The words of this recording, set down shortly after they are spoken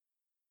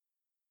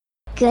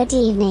Good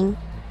evening.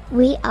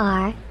 We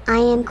are, I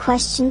am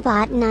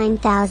QuestionBot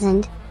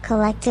 9000,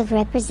 collective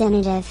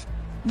representative.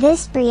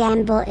 This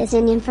preamble is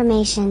an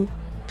information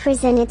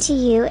presented to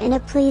you in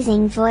a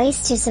pleasing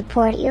voice to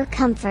support your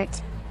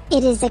comfort.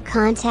 It is a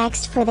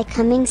context for the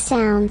coming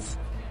sounds.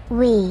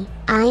 I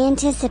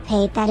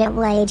anticipate that it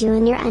will aid you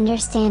in your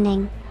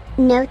understanding.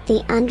 Note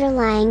the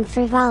underlying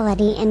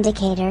frivolity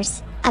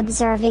indicators,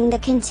 observing the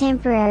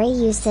contemporary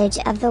usage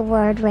of the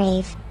word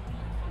rave.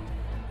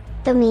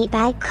 The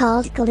meatbag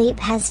called Gleep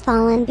has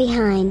fallen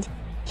behind.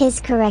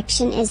 His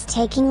correction is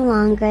taking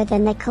longer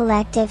than the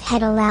collective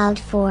had allowed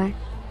for.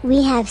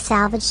 We have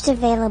salvaged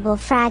available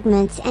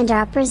fragments and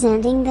are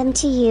presenting them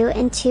to you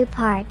in 2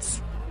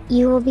 parts.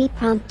 You will be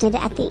prompted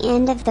at the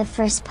end of the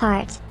first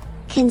part.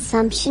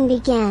 Consumption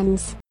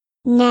begins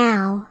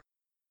now.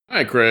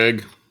 Hi,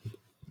 Craig.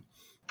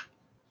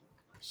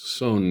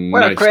 So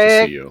Well, nice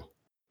Craig. to see you.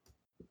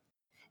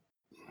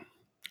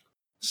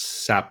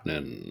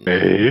 Sapnin.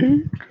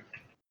 Hey.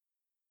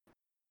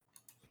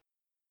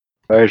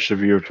 Nice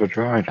of you to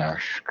join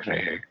us,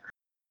 Craig.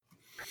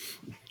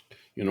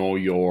 You know,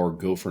 your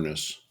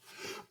gopherness.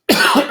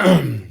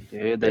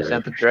 Dude, they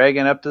sent the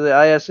dragon up to the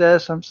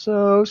ISS. I'm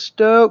so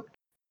stoked.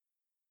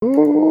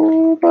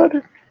 Oh, buddy.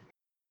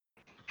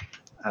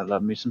 I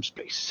love me some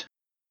space.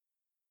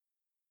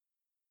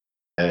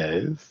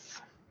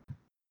 Yes.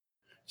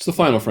 It's the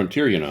final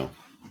frontier, you know.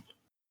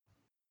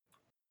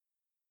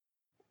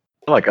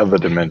 Like other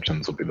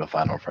dimensions will be the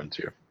final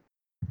frontier.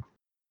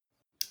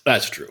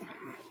 That's true.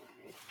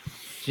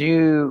 Did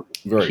you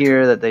Very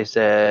hear that they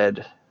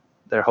said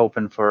they're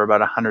hoping for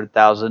about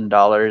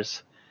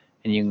 $100,000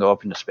 and you can go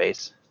up into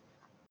space?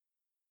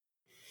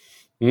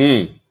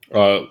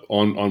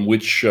 On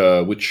which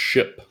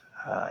ship?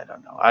 I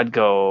don't know. I'd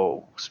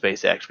go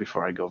SpaceX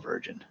before I go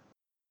Virgin.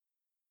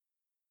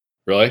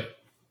 Really?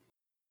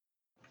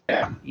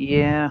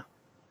 Yeah.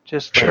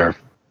 Just like, Sure.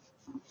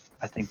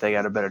 I think they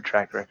got a better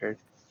track record.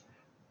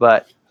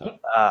 But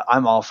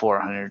I'm all for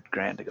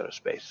 $100,000 to go to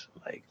space.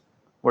 Like,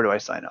 where do I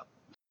sign up?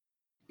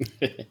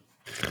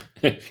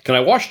 Can I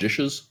wash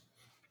dishes?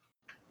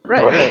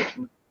 Right.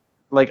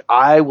 Like,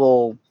 I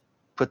will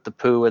put the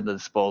poo in the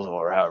disposal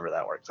or however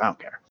that works. I don't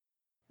care.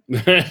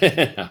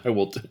 I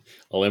will.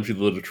 I'll empty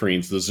the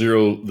latrines. The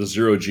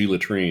zero G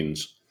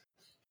latrines.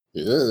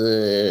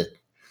 I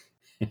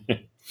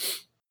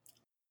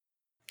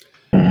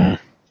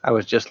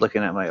was just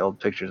looking at my old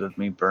pictures of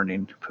me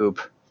burning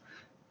poop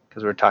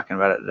because we were talking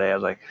about it today. I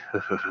was like,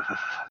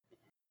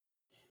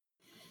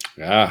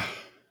 Ah.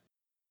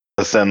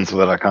 A sentence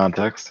without a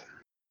context.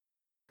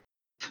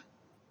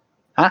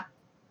 Huh?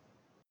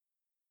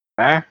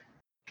 Huh?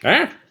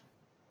 Ah.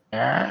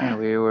 and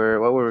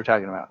what were we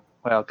talking about?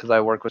 Well, because I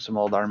work with some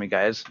old Army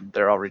guys.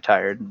 They're all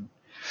retired. And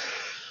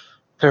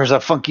there's a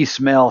funky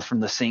smell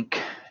from the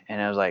sink.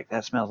 And I was like,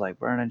 that smells like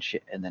burning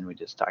shit. And then we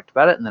just talked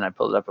about it. And then I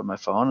pulled it up on my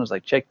phone. I was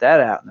like, check that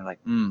out. And they're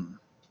like,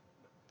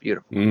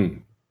 beautiful.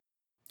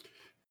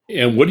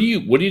 And what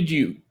did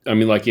you, I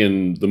mean, like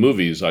in the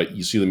movies,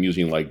 you see them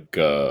using like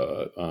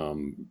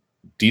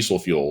diesel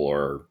fuel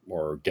or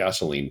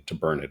gasoline to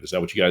burn it. Is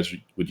that what you guys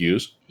would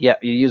use? Yeah,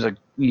 you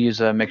use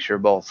a mixture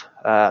of both.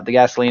 The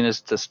gasoline is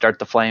to start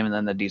the flame, and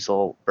then the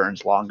diesel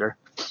burns longer.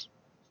 So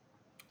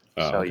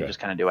okay. you just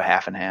kind of do a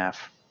half and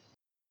half.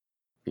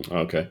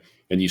 Okay.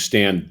 And you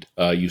stand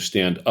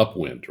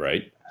upwind,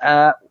 right?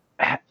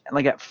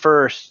 Like at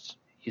first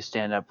you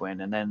stand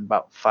upwind, and then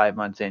about 5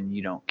 months in,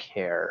 you don't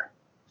care.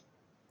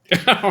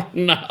 Oh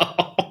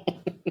no!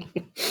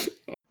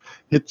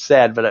 It's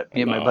sad, but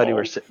me and my buddy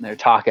were sitting there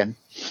talking,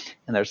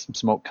 and there's some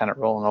smoke kind of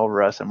rolling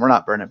over us, and we're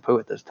not burning poo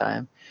at this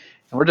time,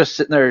 and we're just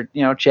sitting there,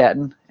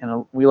 chatting,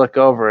 and we look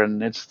over,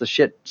 and it's the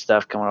shit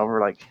stuff coming over.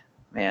 Like,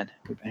 man,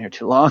 we've been here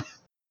too long.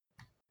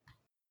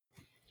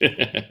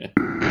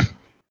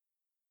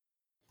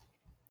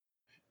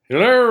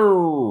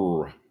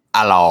 Hello,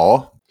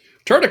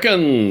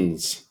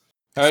 Turdicans.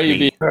 How you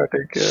be?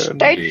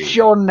 State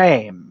your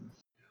name.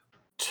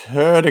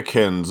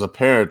 Turdicans,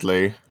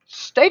 apparently.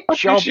 State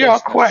your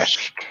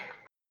quest?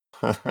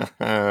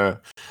 I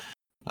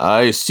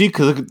seek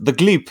the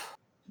Gleep.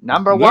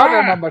 Number 1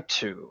 or number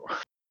 2?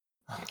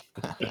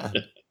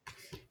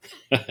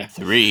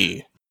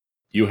 3.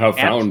 You have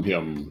found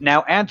him.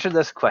 Now answer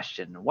this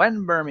question.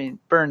 When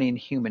burning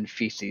human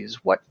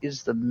feces, what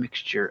is the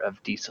mixture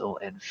of diesel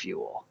and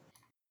fuel?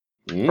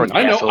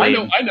 I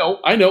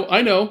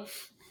know.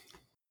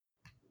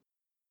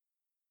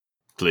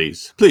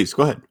 Please,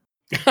 go ahead.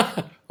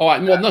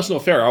 Well, that's no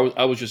fair.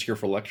 I was just here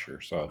for lecture,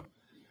 so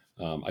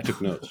I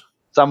took notes.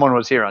 Someone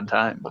was here on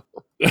time.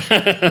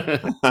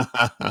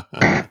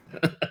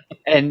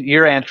 And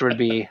your answer would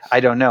be, I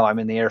don't know. I'm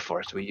in the Air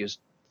Force. We use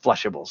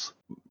flushables.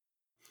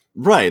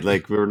 Right,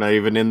 like we're not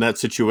even in that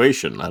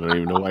situation. I don't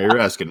even know why you're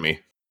asking me.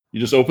 You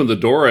just open the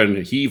door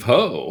and heave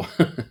ho.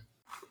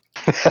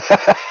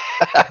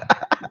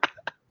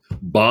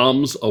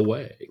 Bombs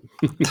away.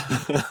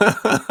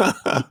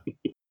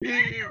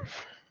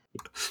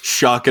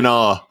 Shock and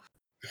awe.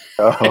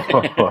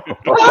 Oh.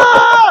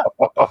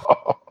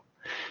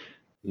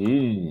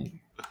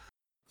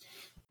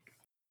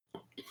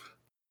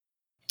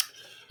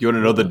 You want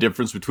to know the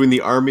difference between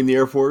the Army and the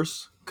Air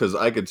Force? Because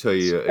I could tell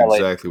you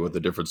exactly what the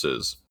difference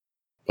is.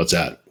 What's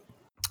that?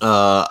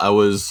 I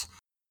was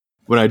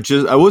in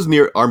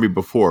the Army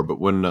before, but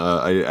when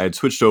I had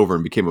switched over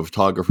and became a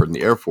photographer in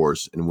the Air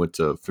Force and went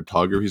to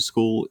photography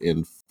school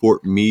in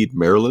Fort Meade,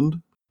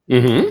 Maryland.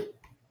 Mm-hmm.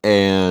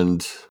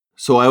 And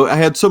so I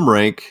had some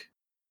rank.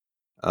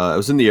 I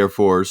was in the Air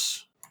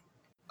Force.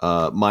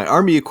 My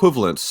Army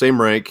equivalent,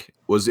 same rank,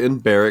 was in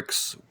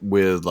barracks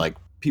with like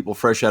people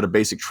fresh out of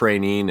basic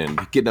training and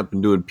getting up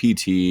and doing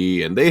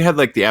PT. And they had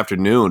like the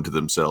afternoon to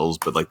themselves,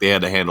 but like they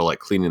had to handle like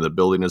cleaning the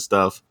building and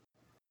stuff.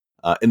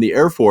 In the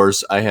Air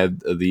Force, I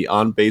had the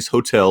on-base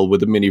hotel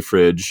with a mini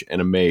fridge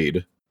and a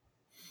maid.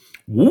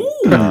 Woo!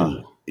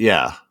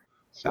 Yeah.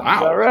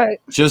 Wow. All right.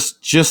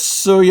 Just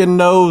so you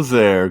know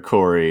there,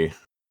 Corey.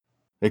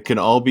 It can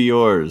all be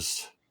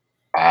yours.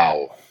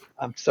 Wow.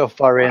 I'm so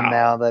far in Wow.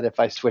 now that if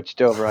I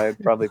switched over, I would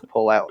probably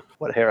pull out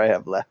what hair I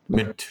have left.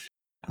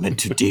 I'm in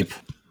too deep.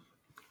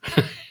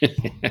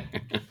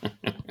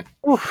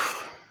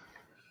 Oof.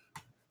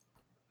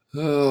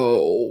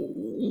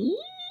 Oh.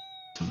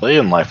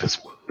 Civilian life is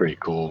pretty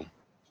cool.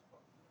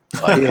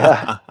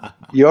 Yeah.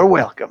 You're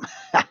welcome.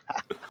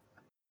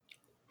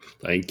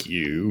 Thank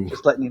you.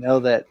 Just letting you know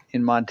that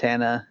in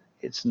Montana,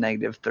 it's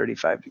negative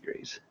 35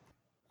 degrees.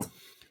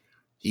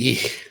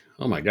 Yeah.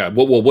 Oh my God.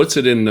 Well, what's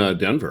it in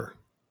Denver?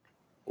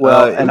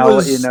 Well, It and I'll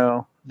let you was-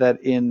 know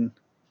that in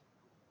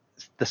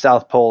the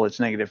South Pole, it's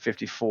negative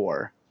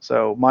 54.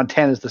 So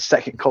Montana is the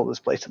second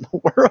coldest place in the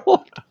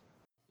world.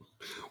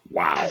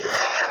 Wow.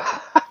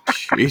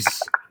 Jeez.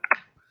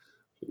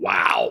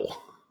 Wow.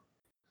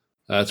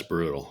 That's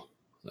brutal.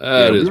 Yeah,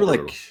 That is we were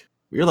brutal.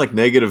 like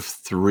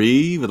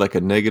 -3 with like a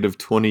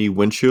 -20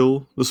 wind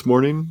chill this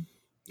morning.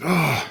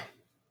 Oh,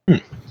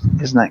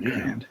 Isn't that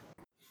grand?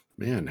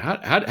 man,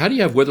 how do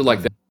you have weather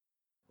like that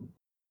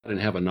and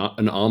have an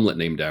omelet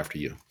named after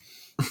you?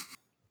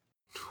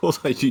 Hold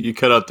on, you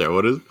cut out there.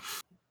 What is?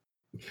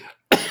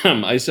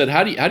 I said,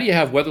 how do you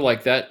have weather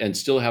like that and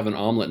still have an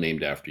omelet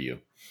named after you?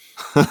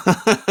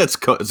 It's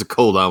a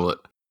cold omelet.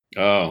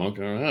 Oh,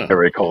 okay.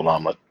 Very cold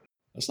omelet.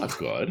 That's not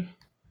good.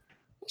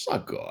 That's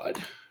not good.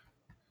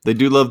 They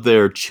do love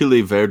their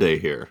chili verde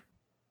here.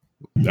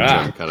 Which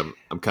I'm kind of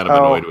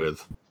annoyed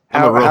with.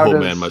 I'm a Rojo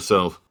man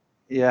myself.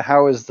 Yeah,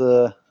 how is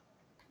the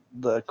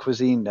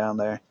cuisine down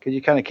there? Because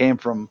you kind of came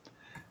from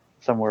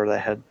somewhere that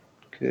had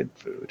good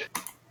food.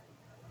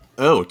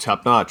 Oh,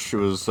 top notch. It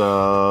was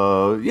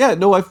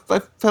I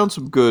found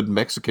some good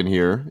Mexican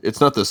here.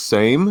 It's not the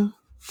same.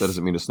 That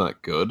doesn't mean it's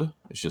not good.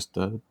 It's just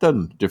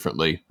done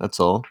differently. That's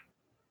all.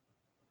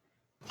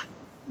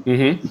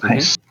 Mm-hmm.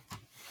 Nice.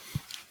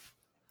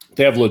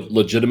 They have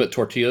legitimate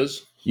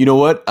tortillas. You know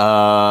what?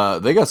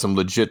 They got some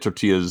legit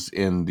tortillas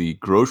in the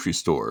grocery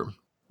store.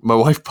 My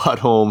wife bought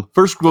home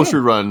first grocery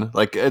run.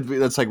 Like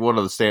that's like one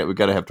of the stand. We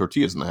got to have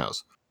tortillas in the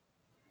house,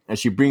 and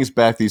she brings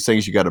back these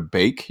things you got to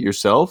bake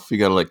yourself. You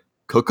got to like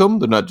cook them.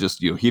 They're not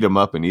just heat them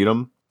up and eat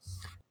them.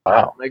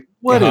 Wow. Like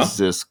what Uh-huh. is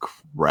this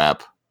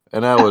crap?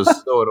 And I was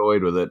so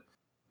annoyed with it.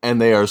 And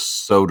they are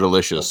so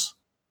delicious.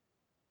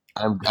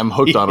 I'm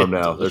hooked on them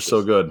now. They're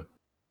so good.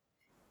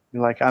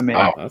 You're like, I'm in.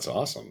 Wow. That's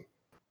awesome.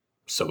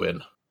 So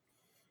in.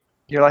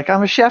 You're like,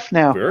 I'm a chef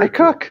now. Very I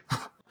cook.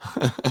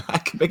 I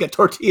can make a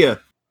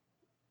tortilla.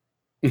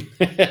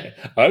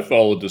 I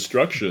follow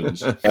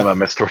instructions. Emma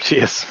Miss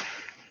Tortillas.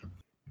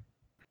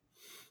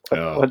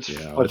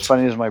 What's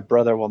funny is my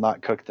brother will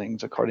not cook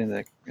things according to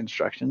the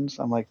instructions.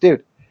 I'm like,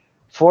 dude,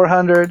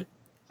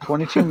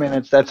 422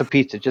 minutes, that's a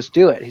pizza. Just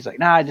do it. He's like,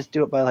 nah, I just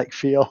do it by like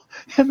feel.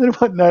 And then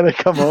one night I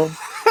come home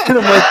and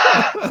I'm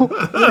like,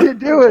 what are you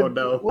doing? Oh,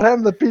 no. What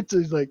happened to the pizza?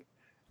 He's like,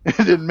 I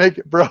didn't make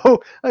it, bro.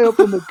 I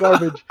opened the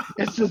garbage.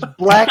 It's this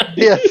black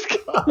disc.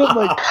 I'm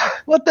like,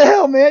 what the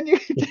hell, man? You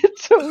did it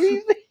so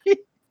easy.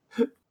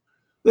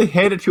 They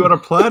handed you on a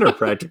platter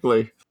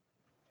practically.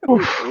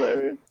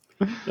 Hilarious.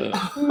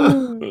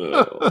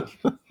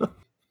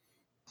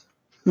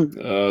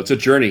 It's a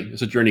journey.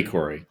 It's a journey,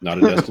 Corey, not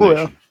a destination.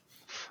 Well,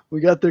 we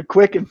got there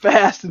quick and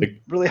fast and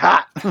really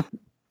hot.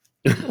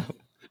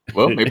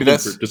 Well, maybe We're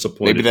that's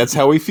disappointed.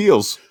 how he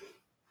feels.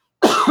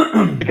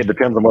 I think it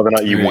depends on whether or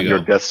not you There you want your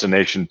go.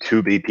 destination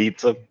to be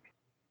pizza.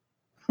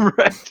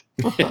 Right.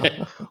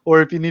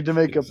 Or if you need to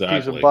make a piece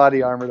Exactly. of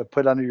body armor to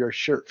put under your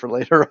shirt for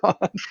later on.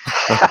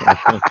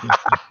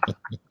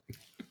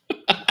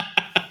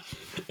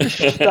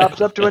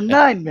 Stops up to a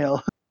 9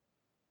 mil.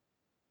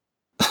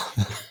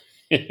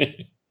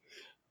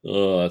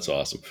 Oh, that's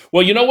awesome.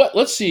 Well, you know what?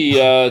 Let's see.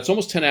 It's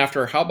almost 10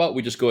 after. How about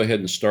we just go ahead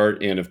and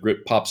start? And if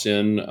Grit pops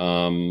in,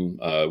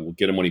 we'll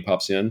get him when he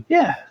pops in,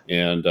 Yeah.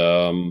 and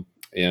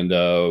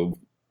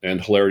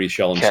hilarity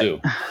shall Okay.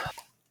 ensue.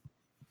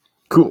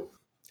 Cool.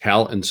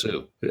 Hal and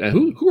Sue.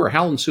 Who are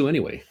Hal and Sue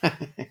anyway?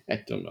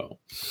 I don't know.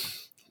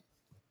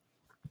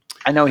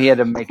 I know he had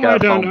to make I a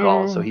don't phone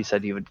call, know. so he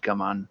said he would come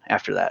on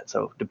after that.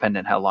 So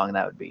depending how long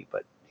that would be,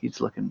 but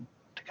he's looking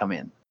to come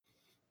in.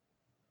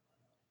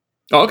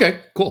 Oh,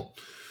 okay, cool.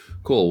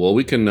 Well,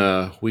 we can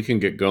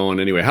get going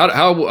anyway. How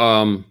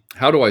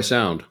do I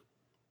sound?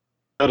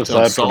 Set Sounds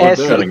aside for solid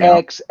there. setting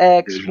out.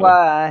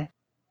 SEXXY.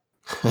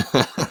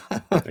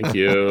 Thank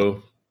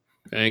you.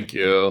 Thank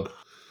you.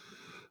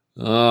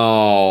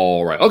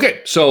 All right.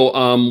 Okay. So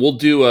we'll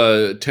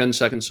do 10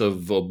 seconds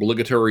of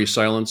obligatory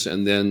silence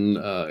and then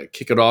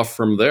kick it off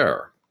from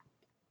there.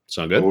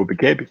 Sound good? Oh,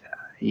 KB.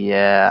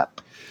 Yeah.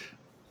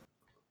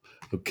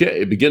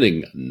 Okay.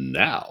 Beginning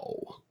now.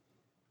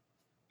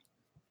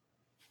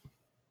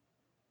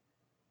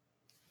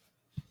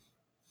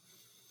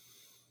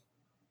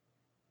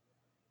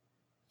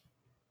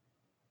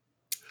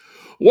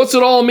 What's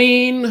it all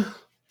mean?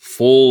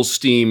 Full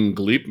steam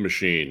Gleep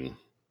machine.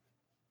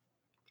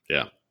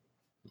 Yeah.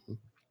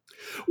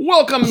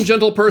 Welcome,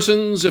 gentle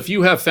persons. If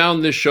you have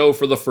found this show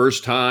for the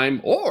first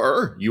time,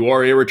 or you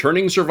are a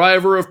returning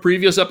survivor of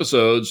previous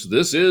episodes,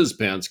 this is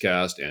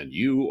Pantscast, and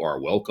you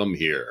are welcome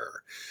here.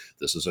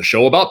 This is a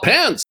show about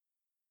pants.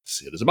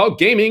 It is about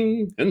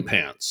gaming and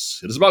pants.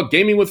 It is about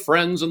gaming with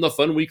friends and the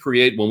fun we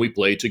create when we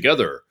play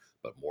together.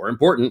 But more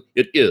important,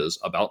 it is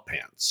about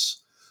pants.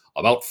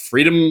 About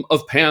freedom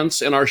of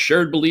pants and our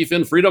shared belief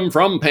in freedom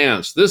from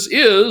pants. This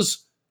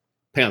is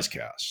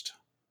Pantscast.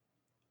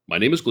 My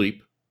name is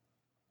Gleep.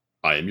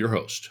 I am your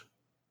host.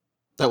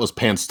 That was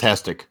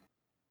pantstastic.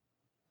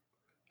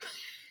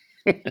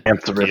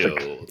 That's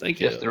terrific.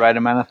 Thank you. Just the right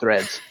amount of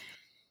threads.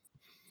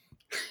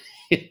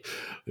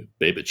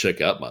 Baby,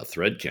 check out my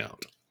thread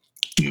count.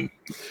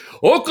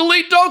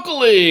 Oakley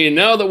dokley!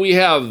 Now that we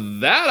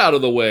have that out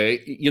of the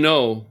way, you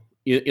know,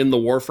 in the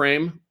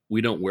Warframe, we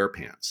don't wear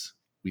pants.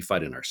 We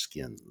fight in our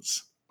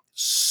skins.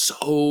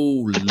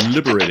 So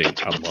liberating,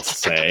 I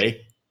must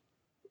say.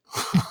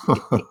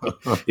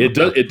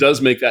 It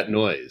does make that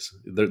noise.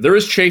 There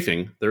is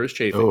chafing. There is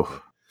chafing.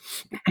 Oh.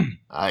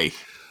 Aye.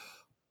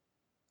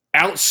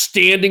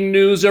 Outstanding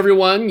news,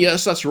 everyone.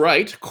 Yes, that's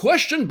right.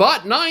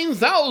 QuestionBot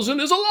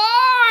 9000 is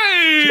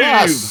alive!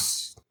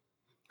 Yes.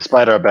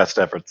 Despite our best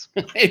efforts.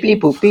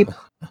 Beep, boop, beep.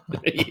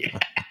 Yeah.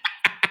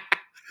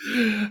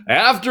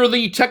 After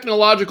the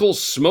technological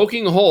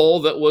smoking hole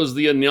that was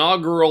the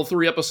inaugural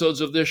 3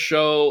 episodes of this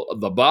show,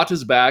 the bot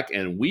is back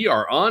and we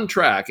are on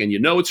track. And you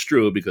know it's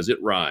true because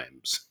it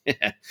rhymes.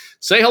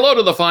 Say hello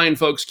to the fine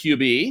folks,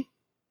 QB.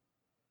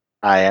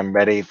 I am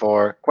ready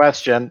for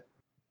question.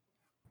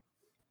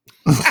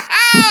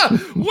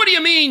 What do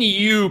you mean,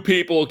 you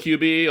people,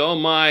 QB? Oh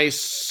my,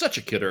 such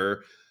a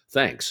kidder.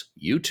 Thanks,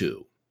 you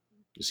too.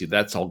 You see,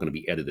 that's all going to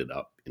be edited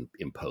up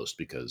in post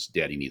because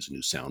Daddy needs a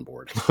new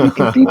soundboard. We'll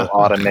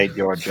automate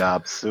your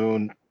job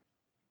soon.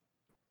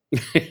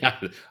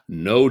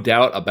 No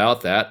doubt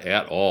about that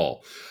at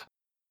all.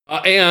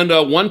 And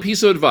one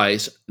piece of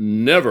advice,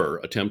 never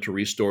attempt to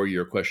restore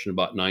your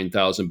QuestionBot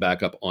 9000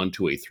 backup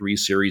onto a 3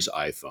 Series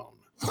iPhone.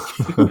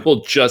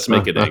 We'll just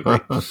make it angry.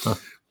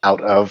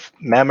 Out of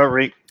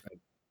memory.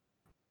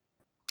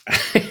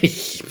 Okay,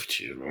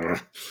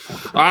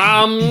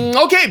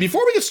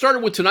 before we get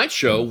started with tonight's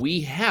show,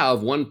 we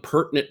have one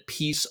pertinent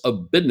piece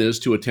of business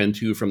to attend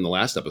to from the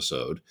last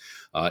episode.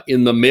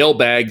 In the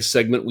mailbag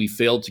segment, we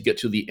failed to get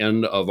to the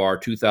end of our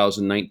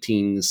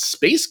 2019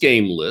 space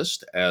game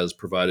list as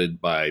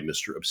provided by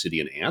Mr.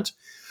 Obsidian Ant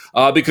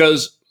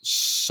because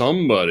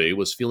somebody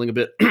was feeling a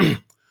bit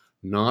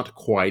not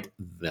quite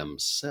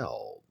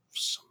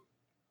themselves.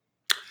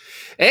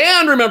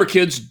 And remember,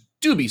 kids,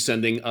 do be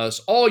sending us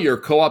all your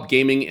co-op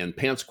gaming and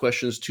pants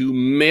questions to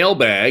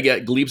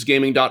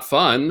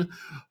mailbag@gleepsgaming.fun.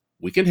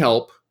 We can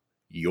help.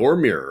 Your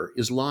mirror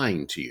is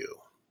lying to you.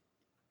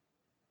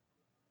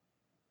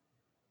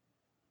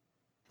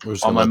 We're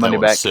just All gonna my let that money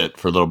one back. sit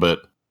for a little bit.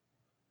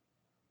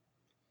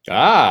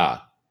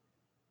 Ah.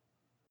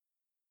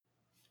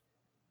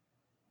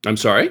 I'm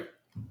sorry?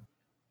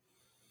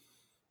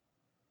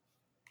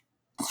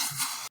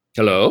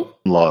 Hello?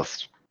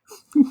 Lost.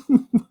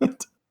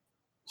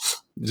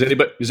 Is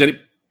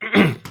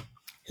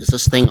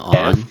this thing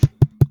on?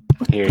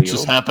 Hear What you.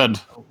 just happened?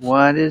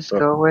 What is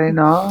going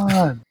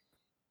on?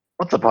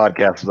 What's a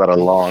podcast without a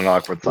long,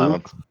 awkward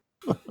silence?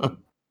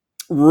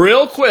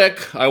 Real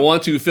quick, I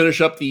want to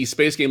finish up the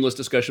space game list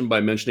discussion by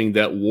mentioning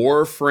that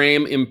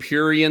Warframe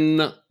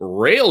Empyrean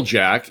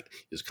Railjack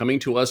is coming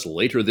to us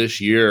later this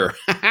year.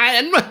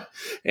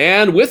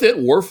 And with it,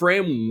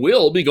 Warframe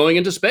will be going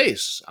into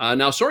space.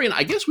 Now, Sorian,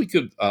 I guess we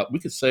could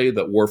say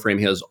that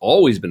Warframe has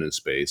always been in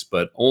space,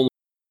 but only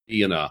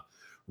in a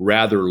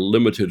rather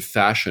limited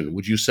fashion,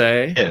 would you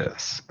say?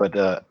 Yes,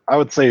 but I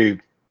would say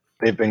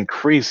they've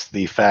increased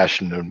the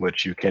fashion in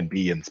which you can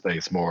be in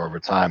space more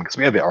over time because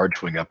we have the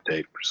Archwing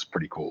update, which is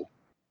pretty cool.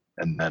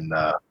 And then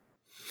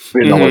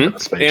we didn't look at the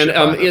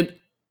spaceship.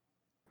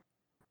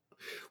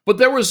 But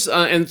there was,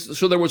 and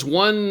so there was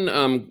one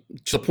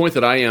to the point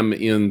that I am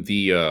in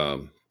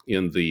the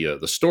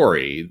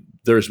story.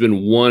 There's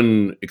been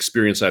one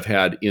experience I've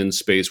had in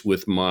space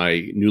with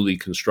my newly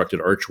constructed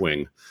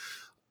Archwing,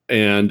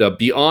 and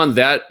beyond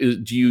that,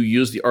 do you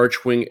use the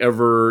Archwing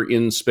ever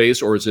in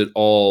space, or is it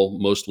all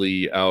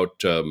mostly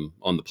out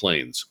on the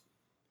plains?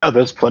 Oh,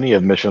 there's plenty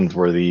of missions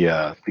where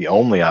the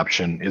only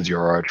option is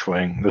your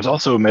Archwing. There's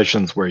also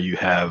missions where you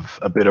have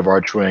a bit of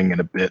Archwing and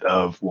a bit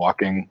of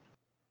walking.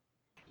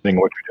 Depending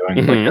on what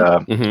you're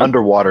doing. Mhm.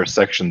 Underwater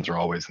sections are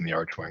always in the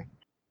Archwing.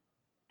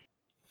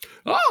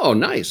 Oh,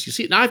 nice. You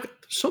see, now I've got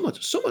so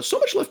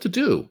much left to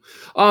do.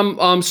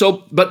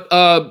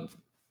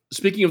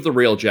 Speaking of the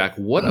Railjack,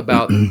 what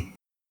about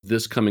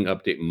this coming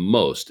update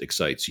most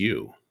excites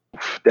you?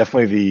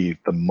 Definitely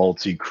the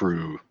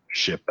multi-crew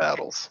ship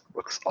battles.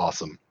 Looks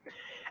awesome.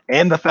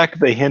 And the fact that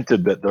they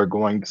hinted that they're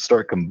going to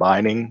start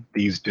combining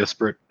these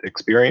disparate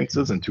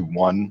experiences into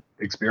one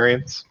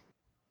experience.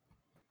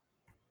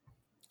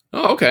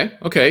 Oh, okay.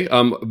 Okay.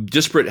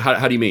 Disparate,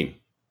 how do you mean?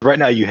 Right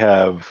now you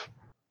have,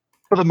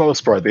 for the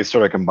most part, they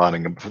started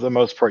combining them. For the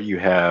most part, you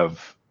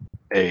have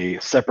a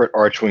separate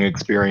Archwing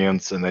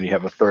experience, and then you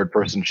have a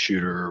third-person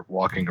shooter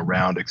walking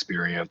around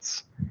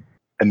experience,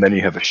 and then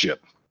you have a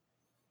ship.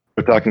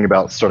 We're talking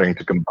about starting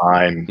to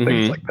combine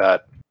things like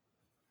that.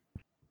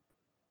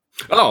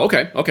 Oh,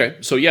 okay, okay.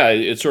 So yeah,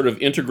 it's sort of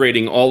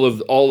integrating all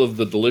of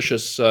the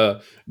delicious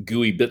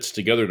gooey bits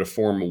together to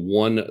form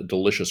one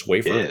delicious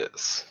wafer. It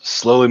is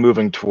slowly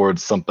moving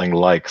towards something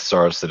like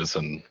Star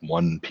Citizen,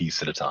 one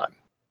piece at a time.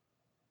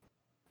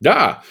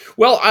 Yeah.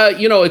 Well,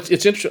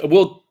 it's interesting.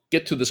 We'll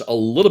get to this a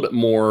little bit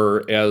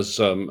more as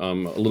a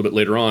little bit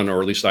later on,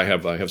 or at least I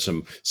have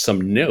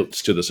some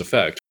notes to this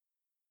effect.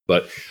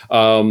 But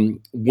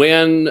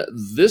when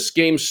this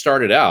game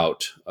started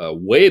out,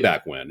 way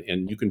back when,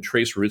 and you can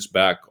trace roots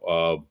back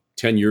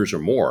 10 years or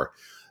more,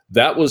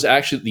 that was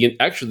actually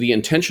the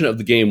intention of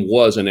the game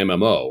was an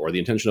MMO, or the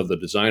intention of the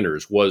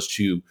designers was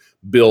to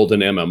build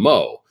an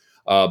MMO.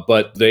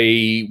 But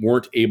they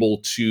weren't able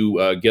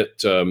to get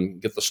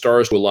the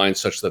stars to align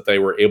such that they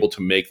were able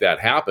to make that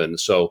happen.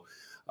 So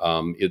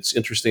it's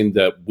interesting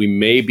that we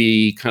may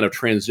be kind of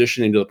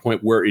transitioning to the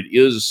point where it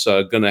is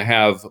going to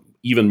have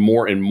even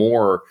more and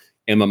more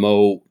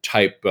MMO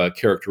type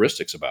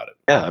characteristics about it.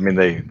 Yeah, I mean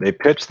they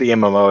pitched the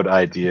MMO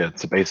idea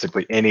to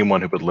basically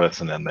anyone who would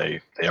listen, and they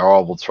are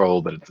all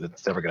told that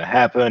it's never going to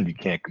happen. You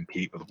can't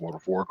compete with World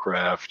of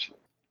Warcraft,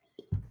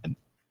 and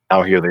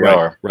now here they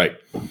are. Right.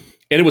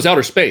 And it was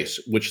outer space,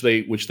 which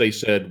they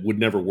said would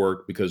never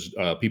work because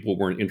people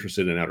weren't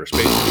interested in outer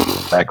space.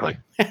 Exactly.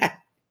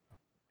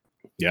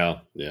 Yeah.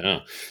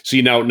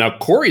 See, now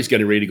Corey's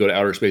getting ready to go to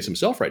outer space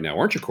himself right now,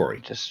 aren't you,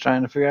 Corey? Just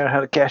trying to figure out how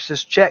to cash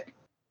this check.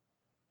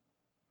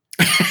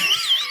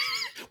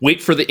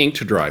 Wait for the ink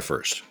to dry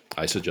first.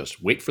 I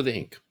suggest wait for the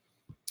ink.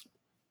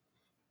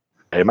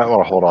 Hey, you might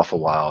want to hold off a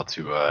while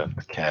to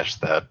cash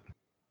that.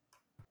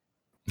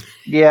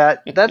 Yeah,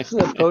 that's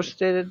the post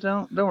dated.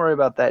 Don't worry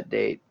about that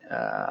date.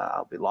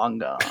 I'll be long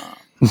gone.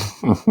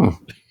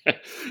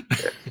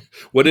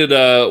 What did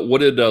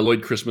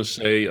Lloyd Christmas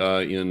say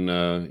in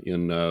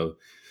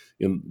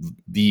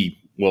the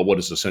what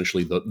is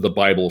essentially the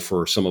Bible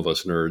for some of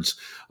us nerds?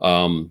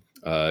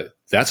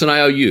 That's an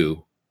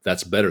IOU.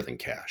 That's better than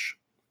cash.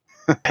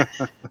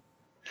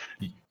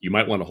 You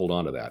might want to hold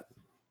on to that.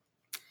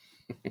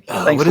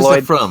 Thanks, what is Lloyd.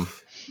 that from?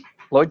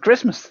 Lloyd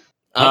Christmas.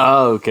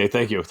 Oh, okay.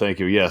 Thank you.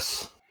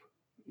 Yes.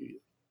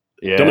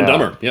 Yeah. Dumb and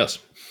Dumber. Yes.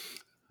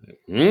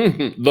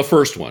 Mm-hmm. The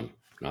first one,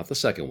 not the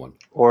second one,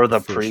 Or the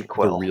first,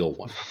 prequel. the real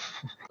one.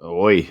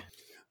 Oi.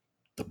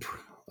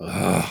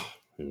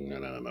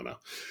 No.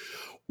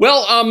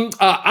 Well,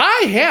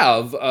 I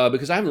have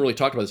because I haven't really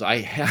talked about this. I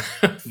have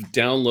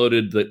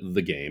downloaded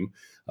the game.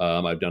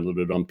 I've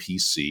downloaded it on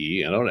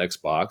PC and on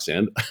Xbox,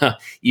 and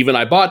even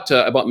I bought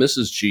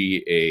Mrs.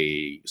 G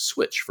a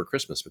Switch for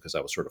Christmas because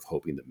I was sort of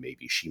hoping that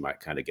maybe she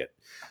might kind of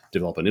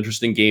develop an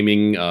interest in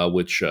gaming,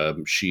 which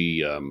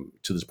she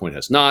to this point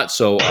has not.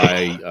 So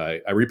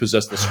I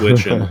repossessed the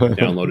Switch and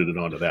downloaded it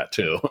onto that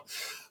too.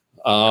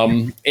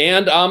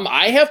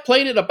 I have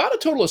played it about a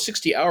total of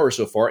 60 hours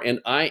so far, and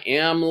I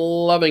am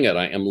loving it.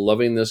 I am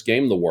loving this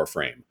game, The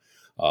Warframe.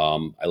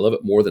 I love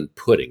it more than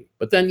pudding,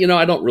 but then,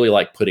 I don't really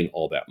like pudding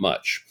all that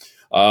much.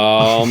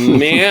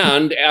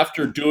 And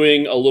after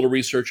doing a little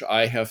research,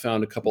 I have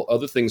found a couple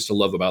other things to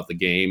love about the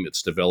game,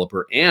 its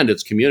developer, and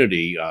its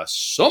community.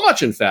 So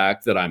much, in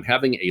fact, that I'm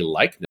having a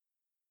likeness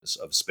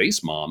of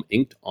Space Mom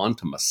inked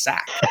onto my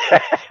sack.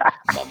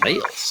 My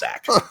mail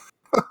sack.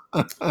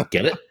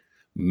 Get it?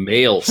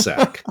 Mail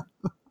sack.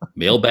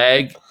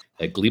 Mailbag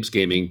at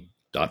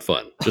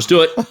gleepsgaming.fun. Just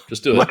do it.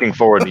 Looking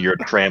forward to your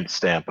tramp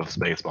stamp of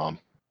Space Mom.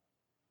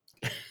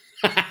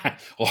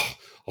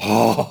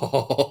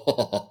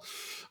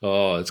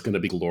 It's going to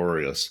be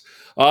glorious.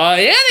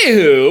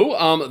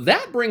 Anywho,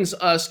 that brings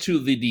us to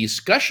the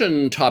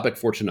discussion topic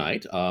for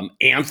tonight.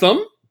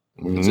 Anthem.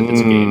 It's a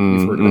game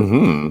we've heard of.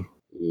 Mm-hmm.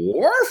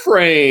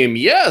 Warframe.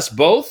 Yes,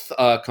 both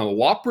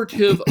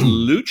cooperative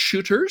loot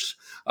shooters.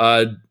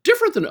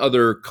 Different than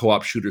other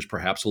co-op shooters,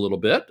 perhaps a little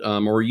bit,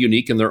 or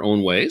unique in their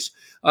own ways.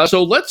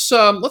 So let's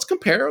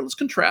compare, let's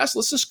contrast,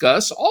 let's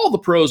discuss all the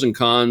pros and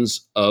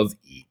cons of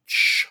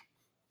each.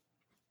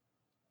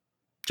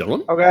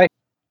 Gentlemen, Okay.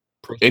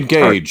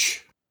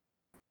 Engage.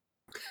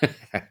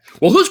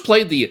 Well, who has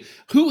played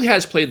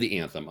the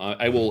Anthem?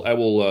 I will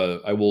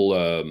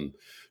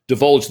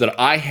divulge that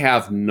I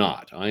have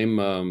not. I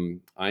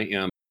am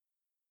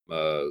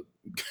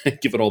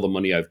given all the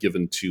money I've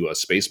given to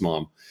Space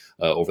Mom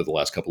over the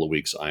last couple of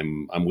weeks.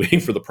 I'm waiting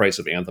for the price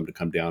of Anthem to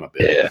come down a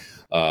bit.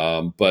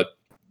 But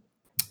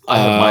I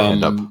have my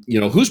hand up.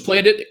 who's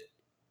played it?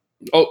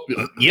 Oh,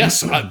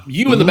 yes,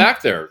 you in the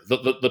back there,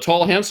 the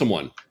tall, handsome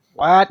one.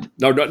 What?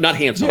 No, not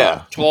handsome.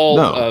 Yeah. Tall.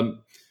 No.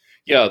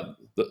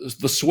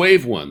 The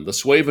Swave one, the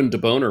Swave and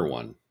DeBoner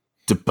one.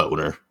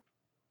 DeBoner.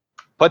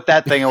 Put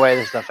that thing away.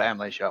 This is a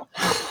family show.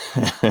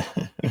 I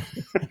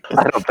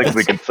don't think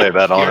we can say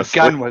that Your honestly.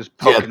 gun was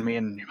poking me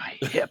in my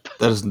hip.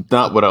 That is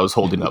not what I was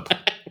holding up.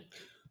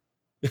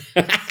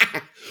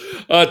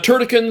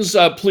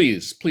 Turtikins,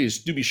 please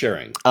do be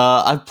sharing.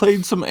 I've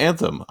played some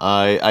Anthem.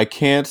 I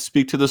can't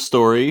speak to the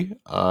story.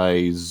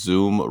 I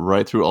zoom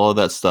right through all of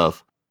that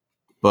stuff.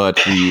 But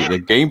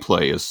the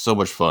gameplay is so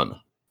much fun.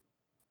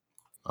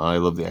 I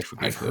love the actual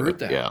gameplay. I've heard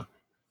that. Yeah.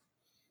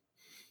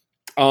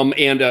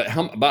 And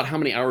about how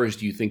many hours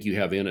do you think you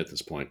have in at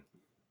this point?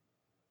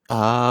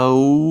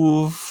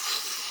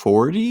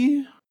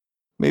 40,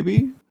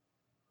 maybe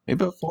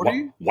about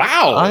 40.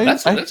 Wow,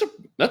 that's a I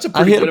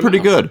pretty hit good it pretty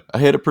amount. good. I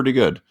hit it pretty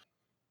good.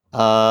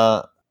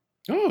 Oh,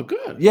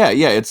 good. Yeah.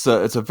 It's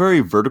a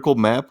very vertical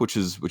map, which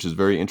is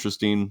very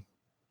interesting.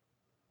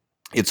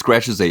 It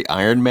scratches a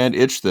Iron Man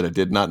itch that I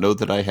did not know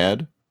that I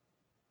had.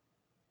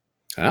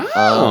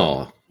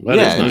 Oh, that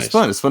yeah, is and nice. it's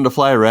fun. It's fun to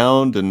fly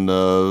around and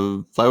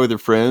fly with your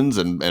friends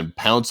and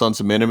pounce on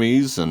some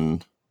enemies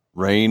and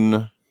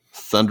rain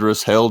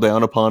thunderous hell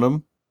down upon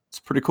them. It's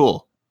pretty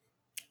cool.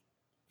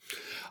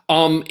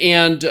 And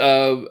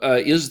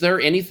is there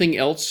anything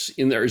else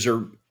in there? Is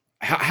there?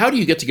 How do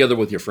you get together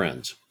with your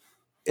friends?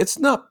 It's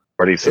not.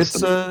 Party It's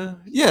system.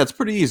 it's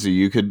pretty easy.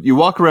 You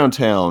walk around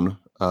town.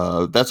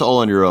 That's all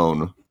on your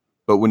own.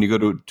 But when you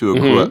go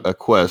to a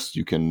quest,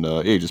 you can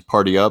you just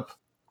party up,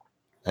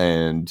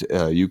 and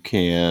you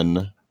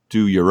can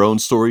do your own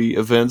story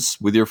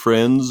events with your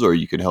friends, or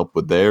you can help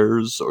with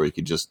theirs, or you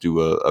can just do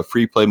a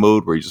free play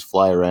mode where you just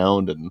fly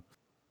around and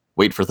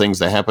wait for things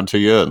to happen to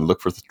you and look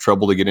for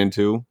trouble to get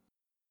into.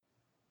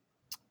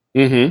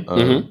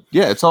 Yeah,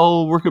 it's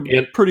all working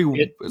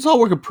it's all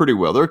working pretty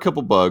well. There are a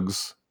couple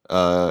bugs,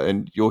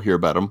 and you'll hear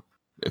about them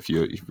if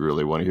you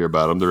really want to hear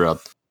about them. They're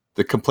out.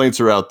 The complaints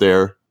are out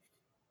there,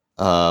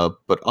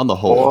 but on the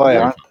whole, Boy,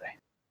 aren't they?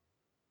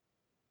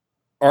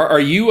 Are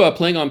you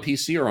playing on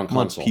PC or on I'm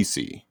on console?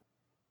 PC.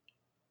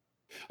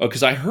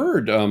 Because I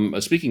heard,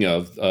 speaking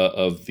of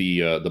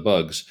the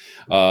bugs,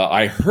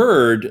 I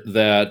heard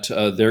that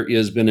there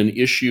has been an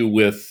issue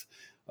with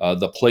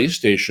the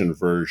PlayStation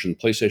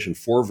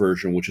 4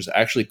 version, which is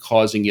actually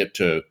causing it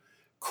to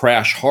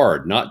crash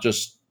hard, not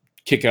just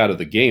kick out of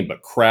the game,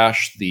 but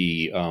crash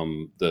the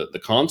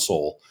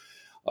console,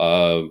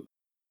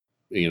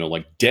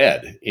 like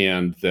dead,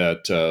 and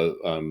that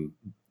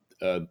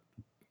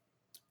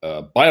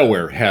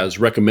BioWare has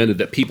recommended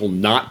that people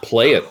not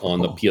play it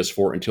on the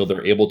PS4 until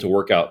they're able to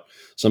work out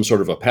some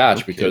sort of a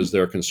patch, because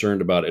they're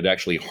concerned about it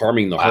actually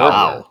harming the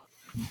hardware.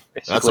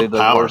 Basically, the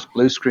power. worst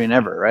blue screen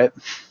ever, right?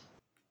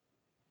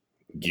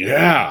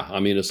 Yeah, I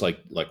mean, it's like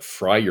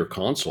fry your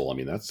console. I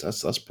mean,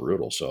 that's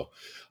brutal. So,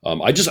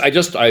 I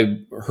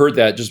heard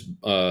that just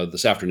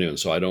this afternoon.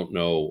 So I don't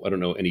know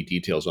any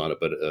details on it,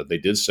 but they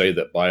did say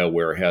that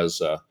BioWare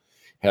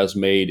has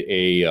made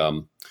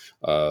a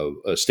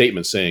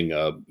statement saying,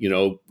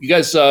 you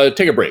guys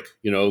take a break.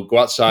 Go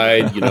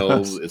outside.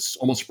 It's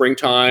almost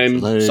springtime,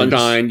 Legs.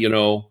 sunshine.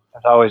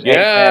 That's always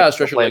Yeah, Apex.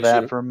 stretch your Play legs,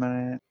 that for a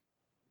minute.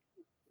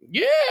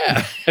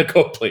 Yeah,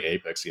 go play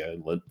Apex. Yeah,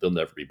 they'll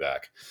never be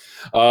back.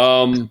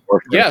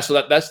 Yeah,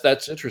 so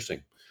that's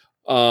interesting.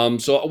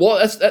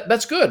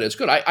 That's good. It's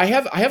good. I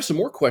have some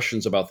more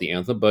questions about the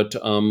Anthem, but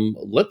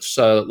let's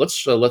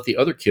let the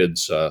other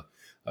kids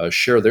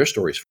share their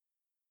stories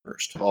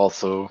first. I've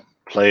also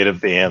played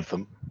of the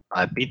Anthem.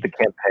 I beat the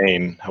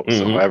campaign,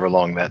 so however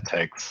long that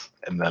takes,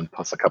 and then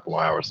plus a couple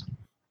more hours.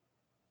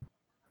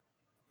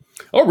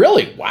 Oh,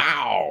 really?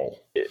 Wow.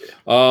 Yeah.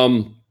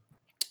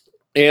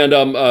 And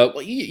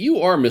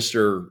you are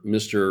Mr.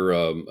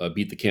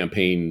 Beat the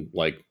Campaign,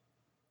 like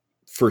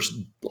first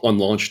on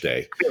launch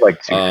day. I feel like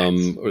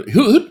 2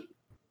 days.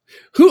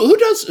 Who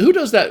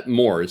does that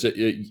more? Is it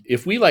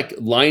if we like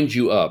lined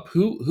you up?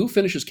 Who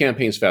finishes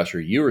campaigns faster,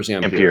 you or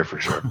Zampier? Zampier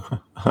for sure.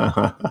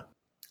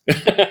 He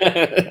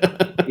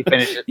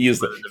finished it. He is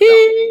the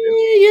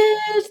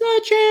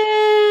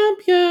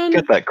champion.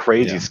 Get that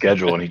crazy Yeah.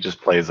 schedule, and he just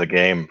plays a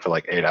game for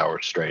like 8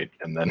 hours straight,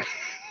 and then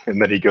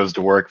he goes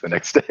to work the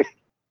next day.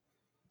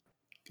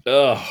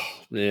 Oh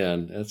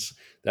man,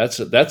 that's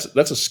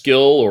a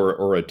skill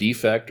or a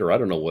defect, or I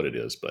don't know what it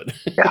is, but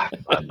Yeah,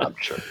 I'm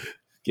sure.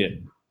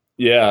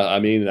 yeah.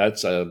 I mean,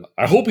 that's. I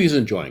hope he's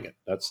enjoying it.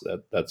 That's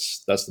the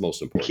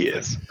most important. He thing.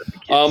 is.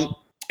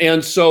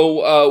 And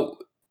so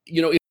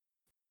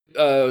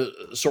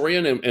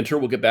Sorian and Tur,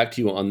 we'll get back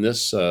to you on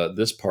this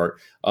part.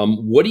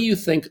 What do you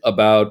think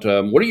about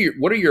what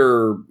are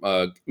your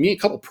a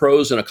couple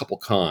pros and a couple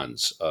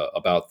cons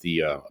about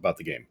the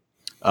game?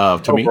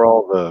 To me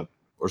Overall,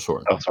 or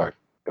Soren? oh, sorry.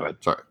 Go ahead.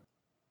 Sorry.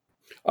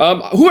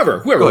 Whoever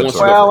Go ahead, wants to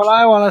Soren. go Well, first. what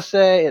I want to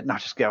say, no,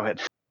 just go ahead.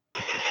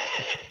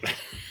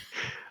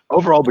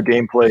 Overall, the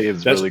gameplay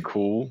is That's really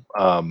cool.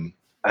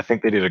 I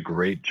think they did a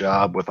great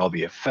job with all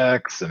the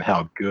effects and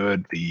how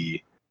good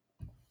the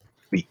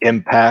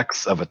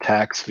impacts of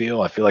attacks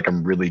feel. I feel like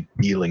I'm really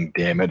dealing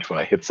damage when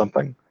I hit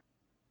something.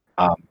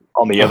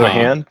 On the other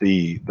hand,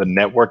 the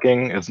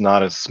networking is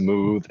not as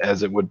smooth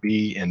as it would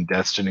be in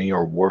Destiny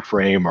or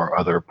Warframe or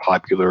other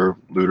popular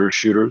looter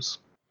shooters.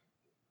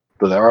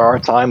 So there are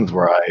times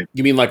where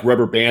you mean like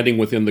rubber banding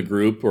within the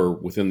group or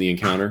within the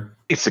encounter?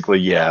 basically,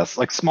 yes,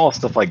 like small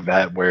stuff like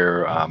that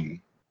where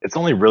it's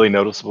only really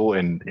noticeable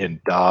in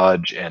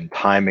dodge and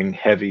timing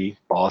heavy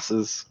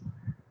bosses,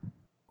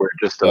 where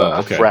just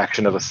a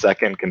fraction of a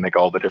second can make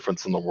all the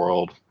difference in the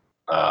world.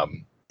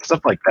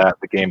 Stuff like that,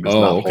 the game does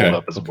not hold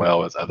up as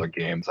well as other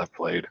games I've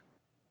played.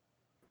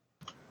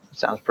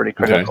 Sounds pretty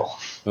critical.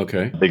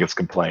 Okay. The biggest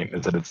complaint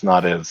is that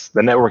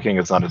the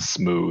networking is not as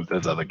smooth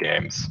as other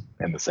games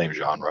in the same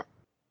genre.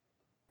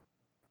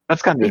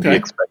 That's kind of to be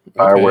expected.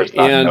 BioWare's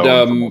not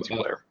known for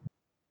multiplayer.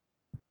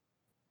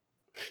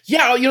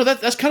 Yeah,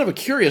 that's kind of a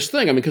curious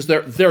thing. I mean, because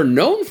they're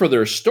known for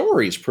their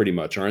stories, pretty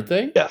much, aren't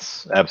they?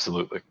 Yes,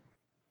 absolutely.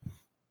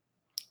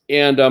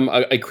 And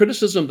a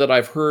criticism that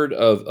I've heard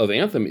of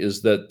Anthem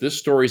is that this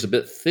story is a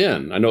bit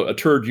thin. I know, a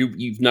turd,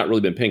 you've not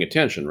really been paying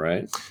attention,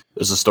 right?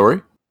 There's a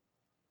story?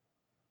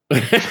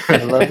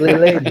 A lovely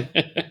lady.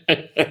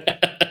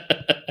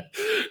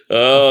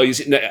 Oh, you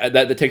see,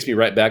 that takes me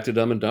right back to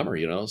Dumb and Dumber,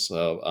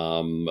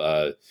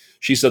 So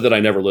she said that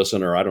I never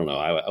listen, or I don't know.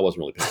 I wasn't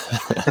really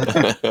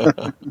paying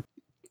attention.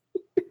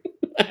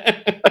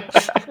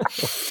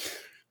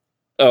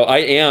 Oh, I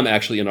am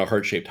actually in a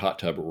heart-shaped hot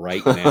tub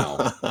right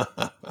now.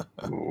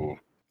 Ooh.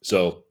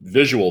 So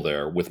visual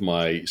there with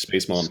my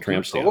Space Mom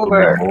tramp stamp.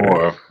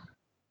 More.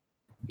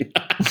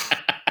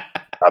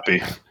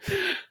 Happy.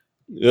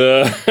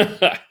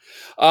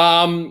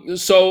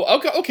 So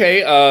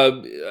okay.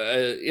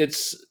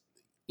 It's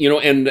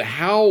and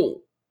how.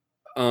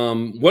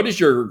 What is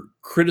your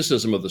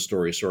criticism of the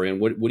story, and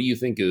what do you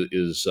think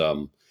is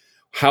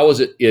how is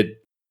it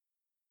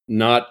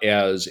not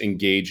as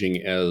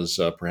engaging as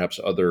perhaps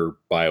other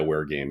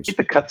BioWare games?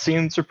 The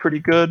cutscenes are pretty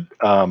good,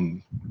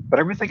 but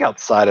everything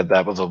outside of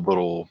that was a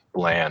little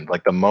bland.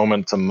 Like the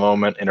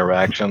moment-to-moment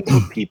interactions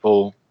with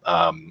people,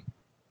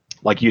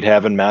 like you'd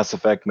have in Mass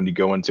Effect when you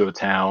go into a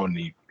town and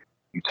you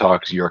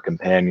talk to your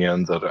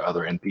companions, other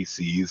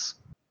NPCs.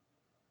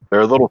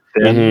 They're a little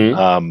thin.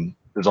 Mm-hmm.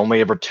 There's only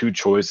ever two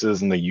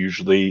choices, and they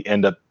usually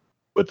end up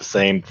with the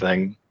same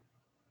thing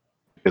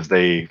because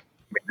they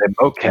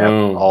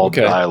mocap all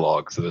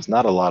dialogue, so there's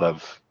not a lot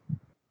of.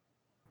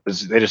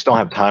 They just don't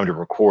have time to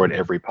record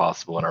every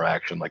possible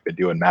interaction like they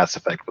do in Mass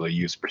Effect, where they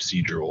use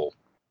procedural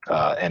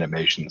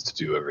animations to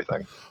do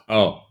everything.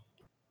 Oh,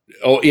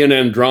 in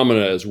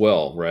Andromeda as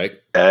well, right?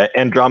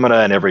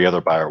 Andromeda and every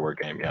other BioWare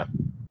game, yeah.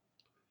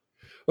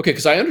 Okay,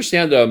 because I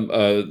understand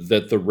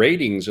that the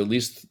ratings, at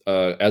least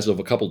as of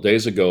a couple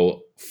days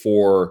ago,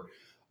 for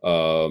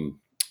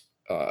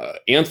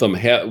Anthem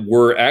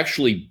were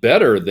actually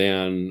better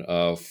than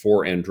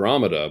for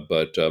Andromeda,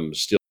 but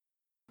still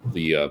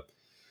the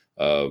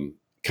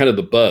kind of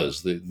the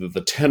buzz,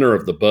 the tenor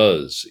of the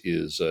buzz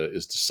is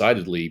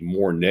decidedly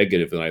more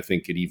negative than I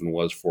think it even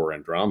was for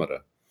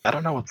Andromeda. I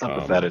don't know what's up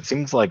with that. It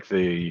seems like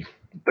the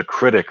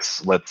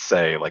critics, let's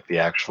say, like the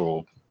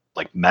actual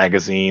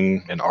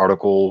magazine and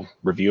article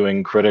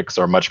reviewing critics,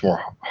 are much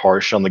more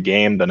harsh on the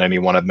game than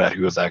anyone I've met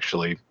who has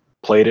actually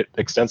played it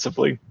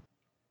extensively.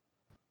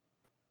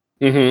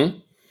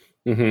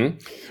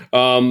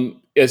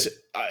 It's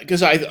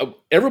because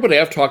everybody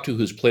I've talked to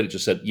who's played it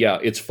just said, yeah,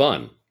 it's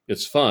fun.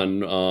 It's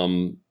fun.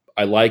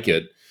 I like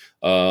it.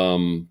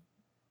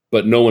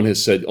 But no one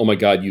has said, oh my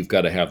God, you've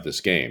got to have this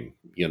game.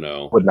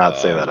 Would not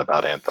say that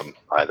about Anthem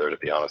either, to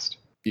be honest.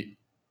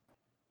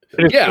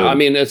 Yeah, I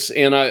mean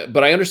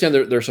but I understand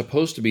they're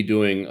supposed to be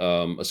doing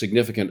a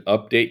significant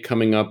update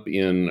coming up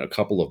in a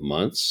couple of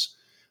months,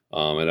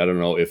 and I don't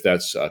know if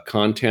that's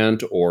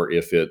content or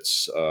if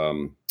it's.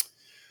 I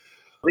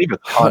believe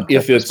it's content.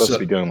 If it's supposed to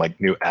be doing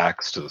new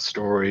acts to the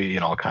story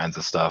and all kinds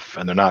of stuff,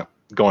 and they're not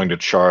going to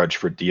charge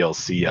for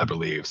DLC, I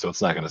believe, so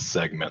it's not going to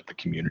segment the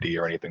community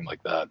or anything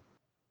like that.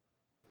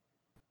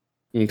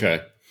 Okay.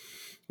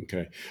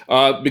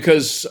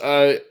 Because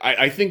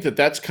I think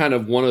that's kind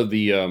of one of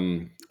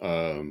the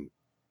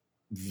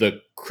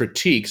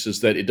critiques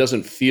is that it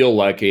doesn't feel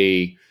like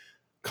a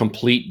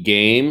complete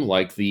game.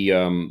 Like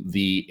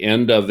the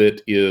end of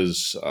it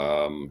is,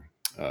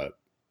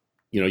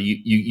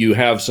 you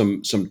have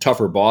some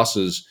tougher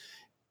bosses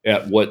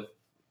at what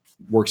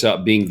works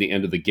out being the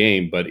end of the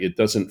game, but it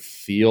doesn't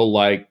feel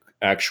like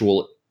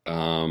actual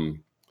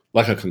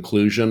like a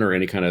conclusion or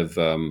any kind of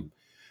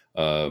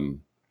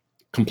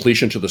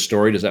completion to the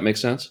story. Does that make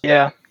sense?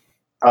 Yeah.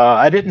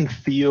 I didn't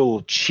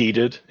feel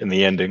cheated in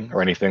the ending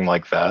or anything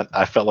like that.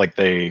 I felt like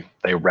they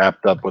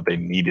wrapped up what they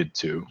needed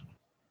to.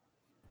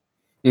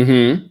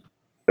 Mm-hmm.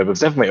 It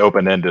was definitely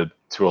open-ended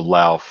to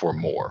allow for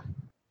more.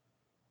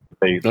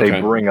 They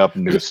bring up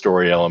new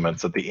story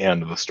elements at the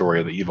end of the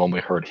story that you've only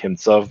heard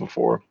hints of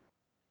before.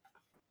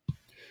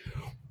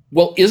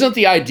 Well, isn't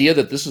the idea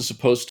that this is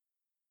supposed to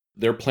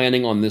they're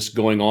planning on this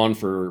going on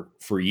for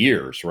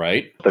years,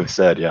 right? They've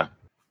said, yeah.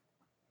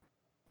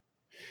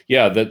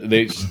 Yeah,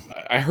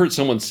 I heard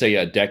someone say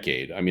a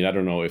decade. I mean, I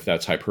don't know if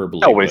that's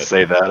hyperbole. I always but,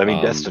 say that. I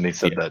mean, Destiny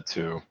said that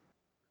too.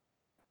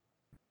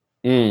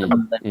 Ooh,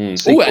 and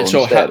so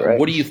instead, right?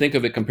 what do you think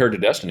of it compared to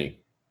Destiny?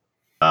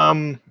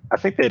 I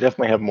think they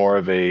definitely have more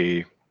of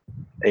a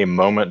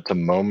moment to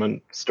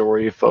moment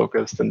story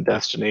focus than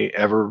Destiny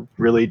ever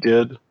really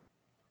did.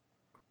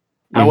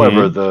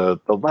 However, the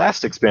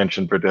last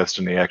expansion for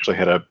Destiny actually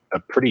had a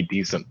pretty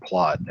decent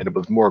plot, and it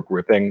was more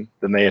gripping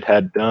than they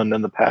had done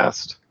in the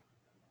past.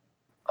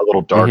 A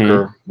little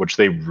darker, which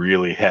they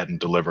really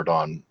hadn't delivered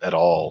on at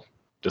all,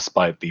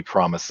 despite the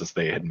promises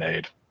they had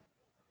made.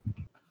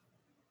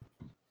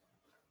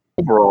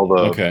 Overall,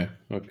 Okay.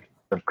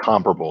 they're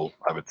comparable,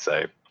 I would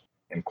say,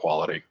 in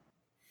quality.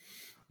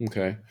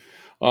 Okay.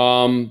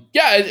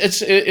 Yeah,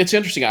 it's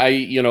interesting.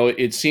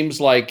 It seems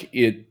like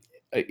it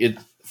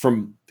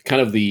from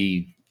kind of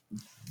the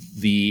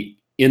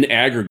in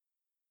aggregate,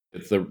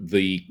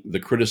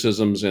 the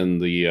criticisms and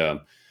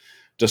the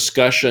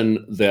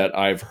discussion that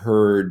I've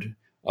heard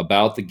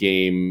about the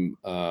game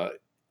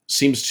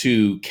seems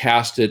to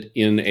cast it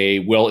in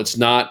it's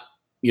not,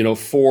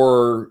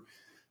 for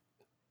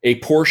a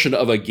portion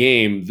of a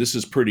game, this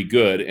is pretty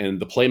good,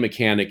 and the play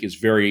mechanic is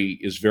very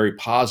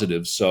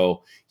positive.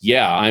 So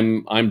yeah,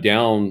 I'm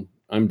down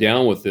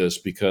with this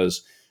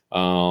because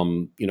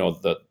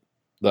the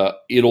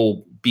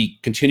it'll be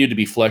continue to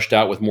be fleshed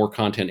out with more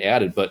content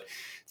added. But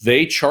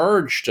they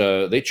charged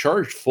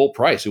full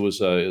price. It was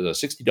a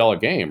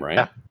 $60 game,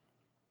 right?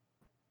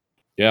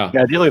 Yeah.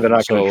 Ideally, they're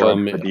not going to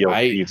charge for So,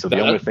 DLC. So the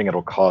only thing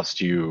it'll cost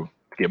you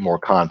to get more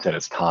content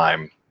is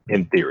time,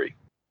 in theory.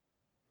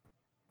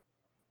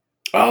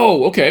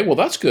 Oh, okay. Well,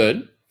 that's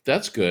good.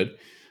 That's good.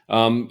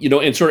 And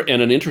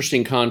an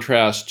interesting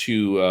contrast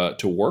to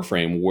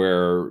Warframe,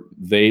 where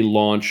they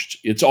launched.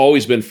 It's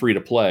always been free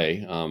to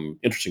play.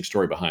 Interesting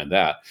story behind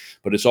that,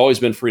 but it's always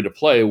been free to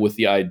play with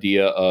the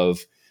idea of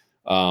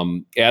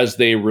as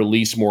they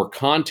release more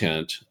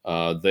content,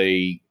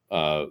 the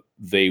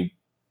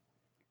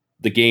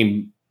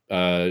game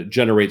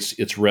generates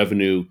its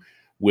revenue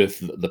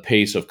with the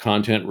pace of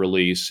content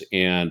release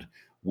and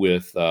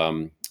with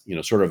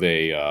sort of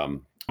a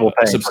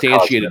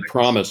substantiated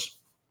promise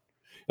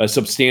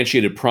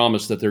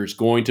that there's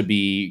going to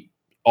be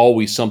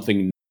always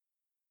something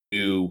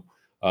new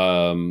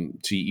to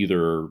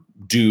either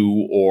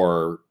do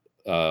or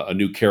a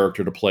new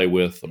character to play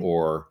with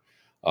or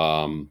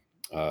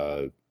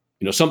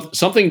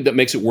something that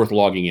makes it worth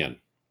logging in.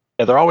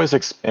 Yeah, they're always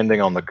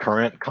expanding on the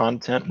current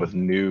content with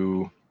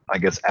new, I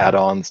guess,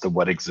 add-ons to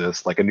what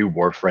exists, like a new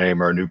Warframe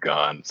or a new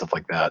gun, stuff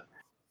like that.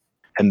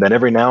 And then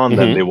every now and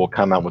then they will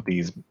come out with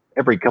these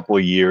every couple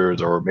of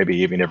years, or maybe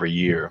even every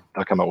year.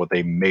 They'll come out with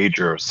a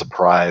major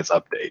surprise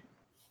update.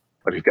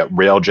 Like you've got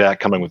Railjack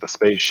coming with the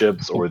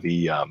spaceships, or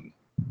the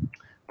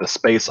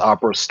space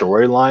opera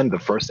storyline. The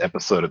first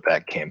episode of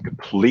that came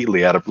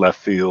completely out of left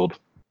field,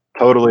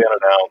 totally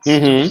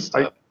unannounced.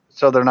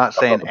 So they're not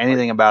saying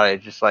anything about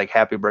it. Just like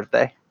happy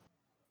birthday.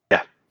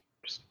 Yeah,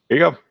 here you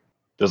go.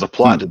 There's a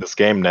plot to this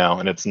game now,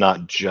 and it's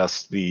not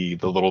just the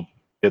little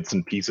bits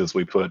and pieces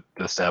we put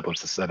to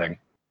establish the setting.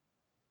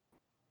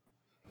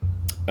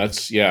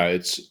 It's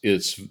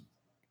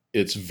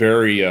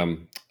very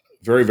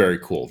very, very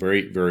cool,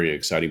 very, very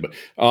exciting. But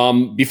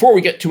before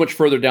we get too much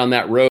further down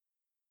that road,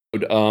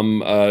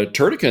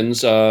 Turdican's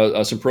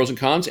some pros and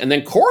cons, and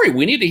then Corey,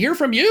 we need to hear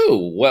from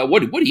you. What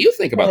do you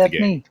think about the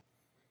game? Me.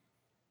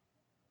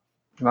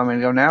 You want me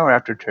to go now or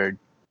after Turd?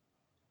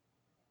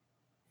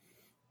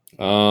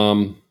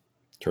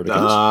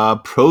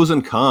 Turdican's? Pros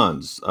and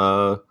cons.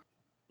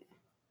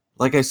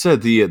 Like I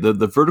said,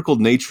 the vertical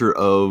nature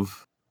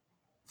of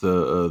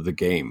the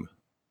game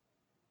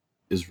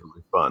is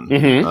really fun.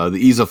 The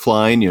ease of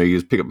flying, you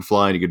just pick up a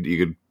flying.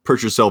 You could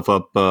perch yourself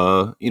up,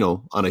 on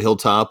a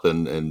hilltop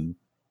and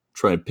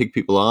try and pick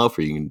people off,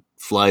 or you can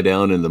fly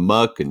down in the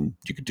muck, and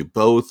you could do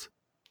both.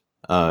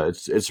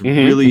 It's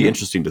really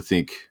interesting to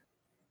think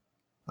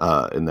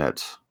in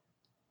that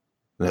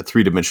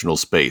 3-dimensional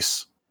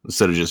space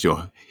instead of just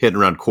hitting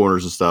around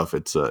corners and stuff.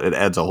 It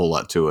adds a whole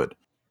lot to it.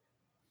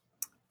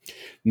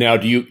 Now,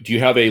 do you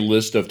have a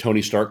list of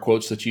Tony Stark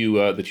quotes that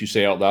you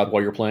say out loud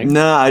while you're playing?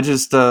 No, I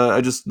just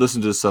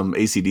listen to some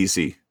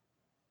AC/DC,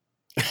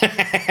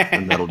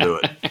 and that'll do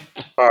it.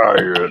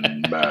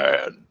 Iron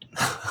Man.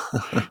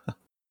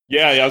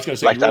 Yeah, I was going to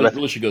say you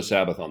really should go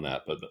Sabbath on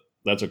that, but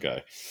that's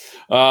okay.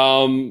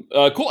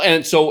 Cool.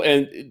 And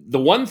the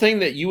one thing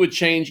that you would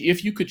change,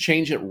 if you could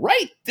change it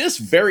right this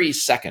very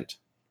second.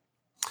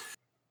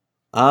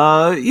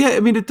 Yeah, I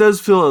mean, it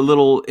does feel a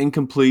little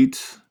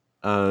incomplete.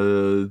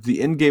 The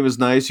end game is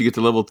nice. You get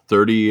to level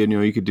 30, and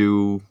you could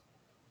do,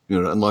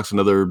 unlocks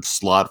another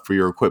slot for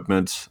your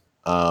equipment.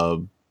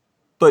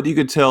 But you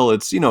could tell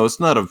it's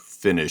not a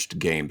finished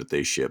game that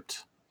they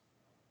shipped.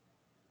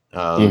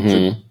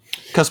 The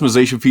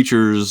customization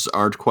features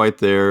aren't quite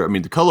there. I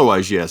mean, the color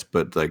wise, yes,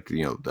 but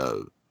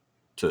to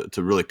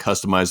really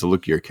customize the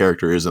look of your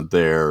character isn't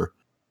there.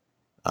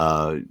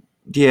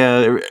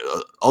 yeah,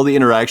 all the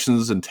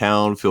interactions in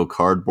town feel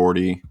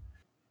cardboardy.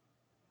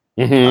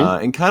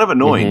 Mm-hmm. And kind of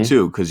annoying Mhm.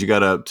 too, because you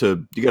gotta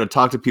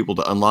talk to people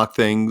to unlock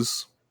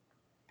things,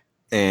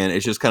 and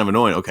it's just kind of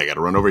annoying. Okay, I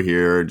gotta run over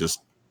here and just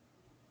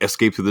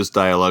escape through this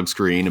dialogue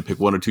screen and pick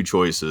one or two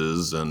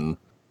choices, and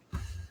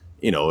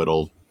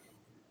it'll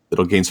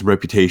gain some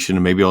reputation,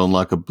 and maybe I'll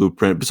unlock a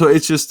blueprint. So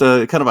it's just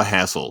kind of a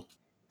hassle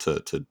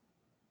to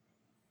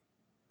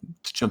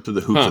jump through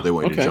the hoops that they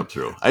want you to Okay. jump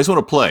through. I just want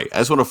to play. I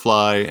just want to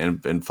fly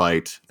and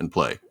fight and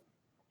play.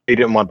 You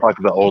didn't want to talk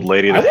to the old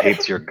lady I that wonder-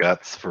 hates your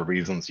guts for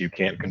reasons you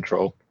can't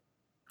control.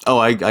 Oh,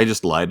 I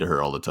just lied to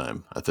her all the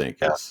time. I think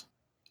Yeah.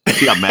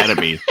 she got mad at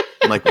me.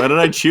 I'm like, why did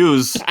I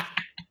choose?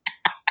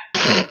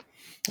 I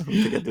don't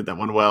think I did that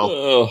one well.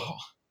 Ugh.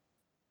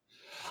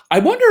 I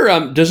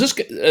wonder. Does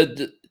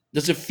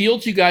it feel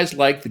to you guys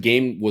like the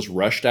game was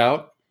rushed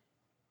out?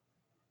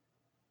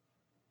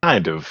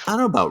 Kind of. I don't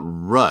know about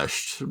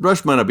rushed.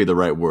 Rushed might not be the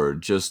right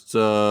word. Just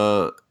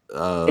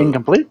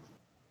Incomplete.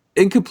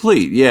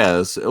 incomplete.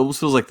 Yes, it almost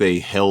feels like they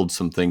held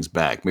some things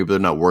back. Maybe they're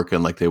not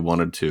working like they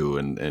wanted to,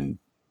 and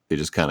they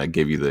just kind of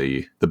give you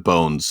the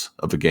bones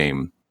of a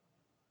game.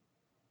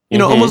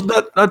 Mhm. Almost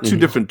not too Mhm.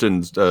 different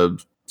than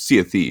Sea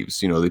of Thieves.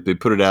 They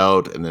put it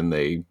out and then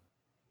they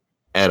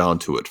add on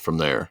to it from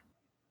there.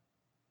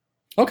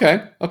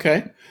 Okay.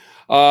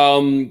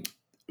 Um,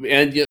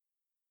 and yeah,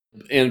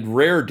 and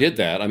Rare did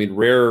that. I mean,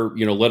 Rare,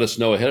 let us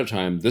know ahead of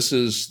time. This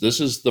is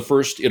the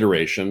first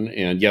iteration,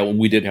 and yeah,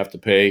 we did have to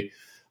pay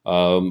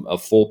a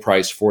full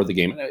price for the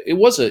game.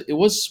 Was it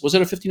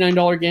a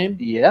 $59 game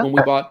Yeah. when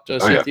we bought Sea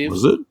yeah. of Thieves?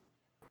 Was it?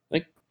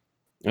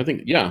 I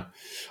think, yeah.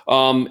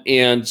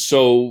 And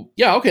so,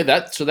 yeah, okay,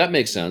 that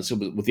makes sense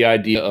with the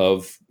idea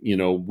of,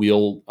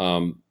 we'll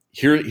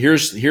here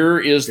is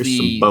Here's some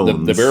the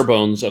bones. bare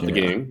bones of the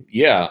Yeah. game,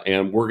 yeah,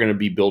 and we're going to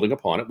be building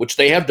upon it, which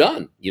they have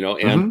done, and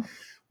Mhm.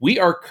 we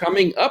are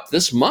coming up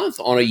this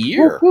month on a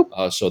year, Whoop,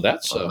 whoop. so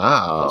that's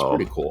Wow.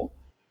 pretty cool.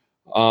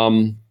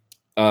 All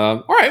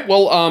right,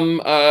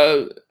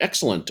 well,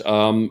 excellent.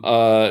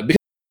 Because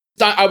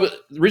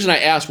the reason I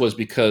asked was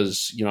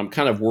because I'm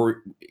kind of worried,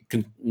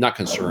 not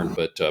concerned,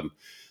 but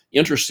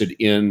interested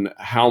in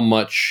how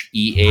much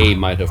EA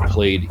might have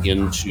played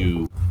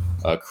into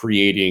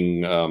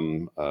creating,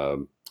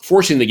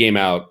 forcing the game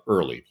out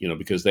early.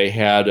 Because they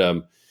had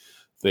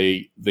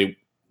the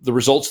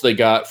results they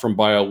got from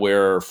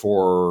BioWare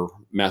for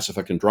Mass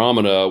Effect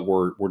Andromeda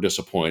were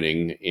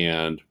disappointing,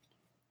 and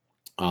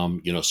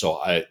so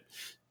I.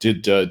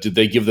 Did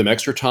they give them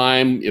extra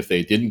time? If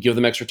they didn't give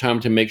them extra time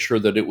to make sure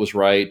that it was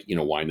right,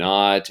 why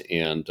not?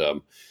 And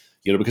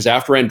because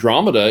after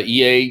Andromeda,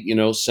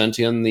 EA sent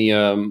in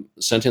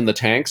the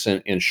tanks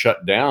and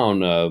shut down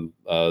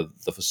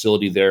the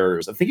facility there.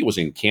 I think it was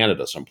in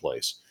Canada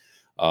someplace,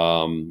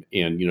 and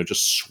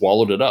just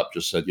swallowed it up.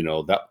 Just said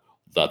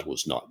that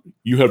was not.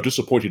 You have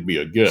disappointed me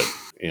again,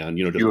 and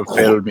just, You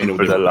failed me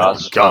for the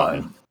last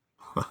time.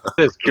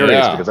 It's curious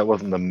Yeah. because that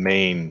wasn't the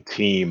main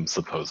team,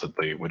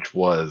 supposedly, which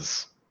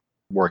was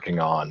working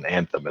on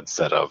Anthem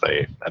instead of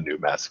a new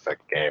Mass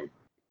Effect game.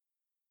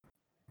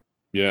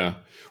 Yeah.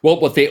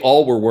 Well, but they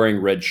all were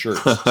wearing red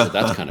shirts, so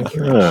that's kind of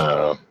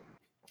curious.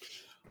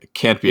 It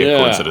can't be a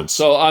coincidence.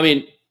 So, I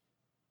mean,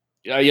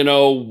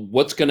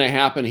 what's going to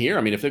happen here?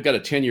 I mean, if they've got a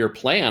 10-year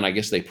plan, I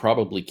guess they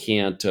probably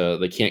can't.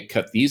 They can't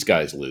cut these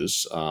guys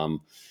loose.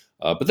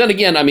 But then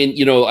again, I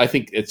mean, I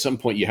think at some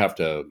point you have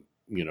to,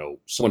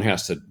 someone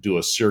has to do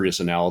a serious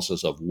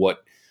analysis of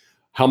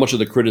how much of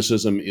the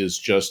criticism is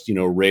just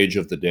rage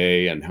of the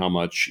day, and how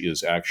much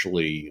is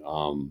actually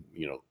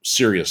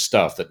serious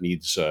stuff that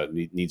needs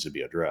to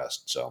be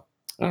addressed. So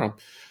I don't know.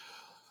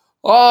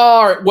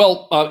 All right.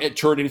 Well,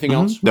 Chert, anything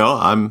else? No,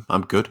 I'm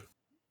good.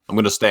 I'm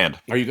going to stand.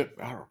 Are you good?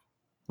 All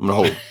I'm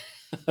going to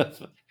right.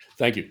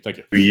 Thank you.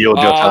 You yield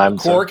your time.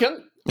 sir.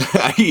 Corkin?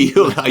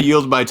 hold. I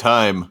yield my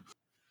time.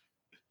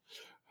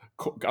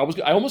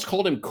 I almost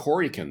called him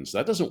Corykins.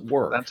 That doesn't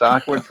work. That's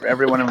awkward for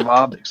everyone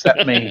involved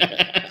except me.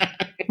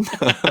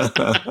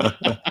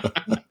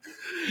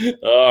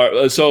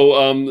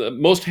 So,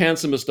 most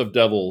handsomest of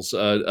devils,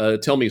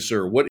 tell me,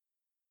 sir, what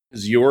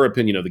is your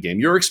opinion of the game,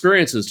 your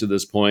experiences to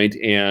this point,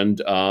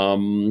 and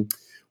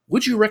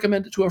would you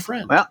recommend it to a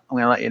friend? Well, I'm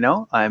going to let you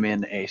know I'm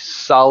in a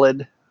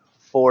solid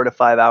 4 to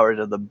 5 hours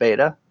of the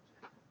beta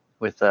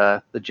with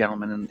the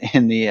gentleman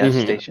in the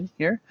Mhm. station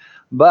here.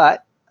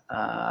 But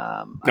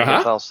I guess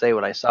Uh-huh. I'll say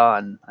what I saw,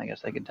 and I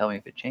guess they can tell me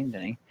if it changed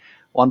any.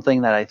 One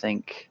thing that I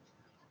think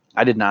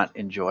I did not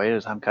enjoy,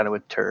 as I'm kind of a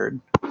turd,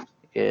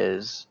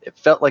 is it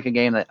felt like a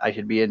game that I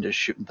should be in just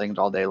shooting things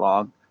all day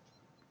long.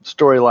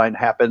 Storyline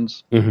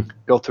happens, Mhm.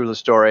 go through the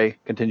story,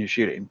 continue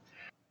shooting.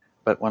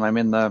 But when I'm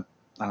in the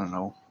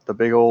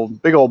big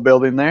old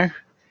building there,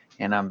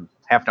 and I'm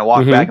having to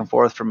walk Mhm. back and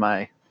forth from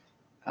my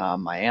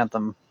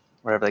Anthem,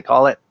 whatever they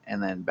call it,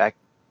 and then back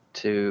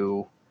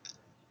to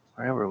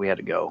wherever we had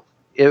to go,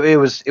 it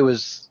was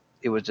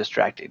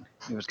distracting.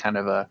 It was kind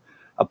of a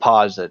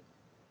pause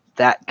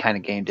that kind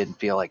of game didn't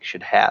feel like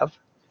should have,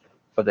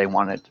 but they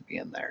wanted it to be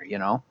in there,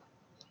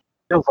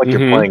 Feels like you're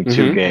Mhm, playing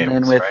two mhm. games,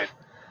 And then with right?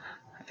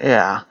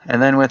 Yeah,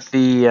 and then with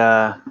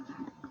the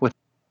with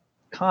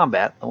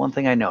combat, the one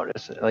thing I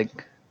noticed, like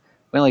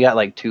we only got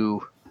like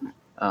 2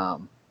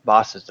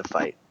 bosses to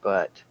fight,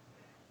 but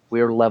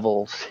we were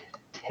level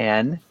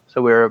 10,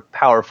 so we were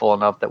powerful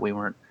enough that we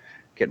weren't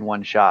getting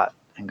one shot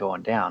and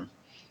going down.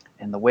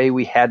 And the way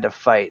we had to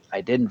fight,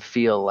 I didn't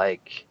feel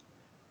like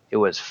it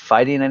was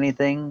fighting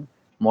anything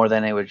more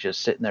than it was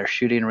just sitting there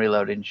shooting,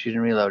 reloading,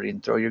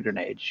 throw your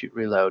grenade, shoot,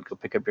 reload, go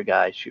pick up your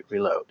guy, shoot,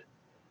 reload.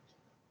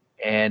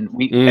 And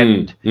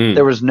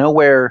there was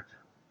nowhere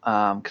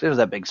because it was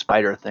that big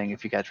spider thing.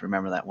 If you guys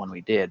remember that one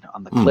we did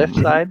on the cliff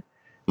side,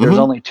 there's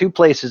only 2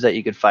 places that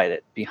you could fight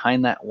it: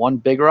 behind that one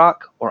big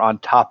rock or on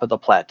top of the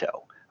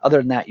plateau. Other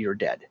than that, you're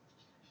dead.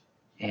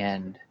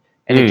 And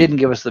it didn't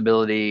give us the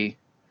ability,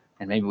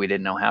 and maybe we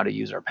didn't know how to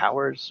use our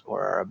powers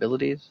or our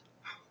abilities,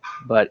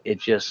 but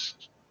it was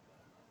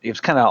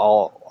kind of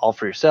all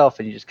for yourself,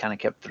 and you just kind of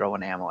kept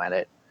throwing ammo at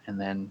it,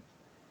 and then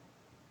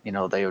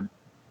they would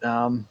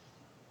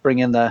bring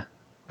in the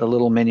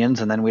little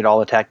minions, and then we'd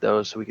all attack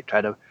those, so we could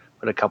try to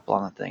put a couple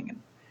on the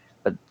thing.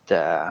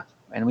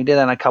 And we did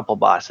that on a couple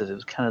bosses. It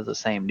was kind of the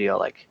same deal.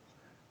 Like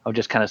I was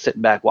just kind of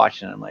sitting back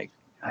watching, and I'm like,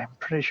 I'm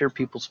pretty sure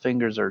people's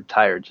fingers are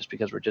tired just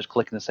because we're just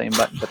clicking the same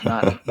button but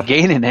not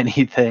gaining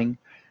anything.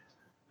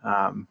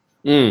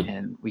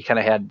 And we kind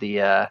of had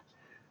the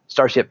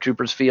Starship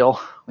Troopers feel.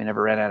 We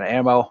never ran out of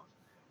ammo,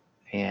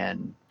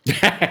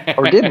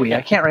 or did we?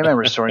 I can't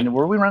remember. Sorry,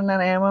 were we running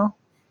out of ammo?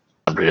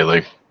 Not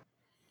really.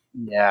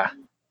 Yeah.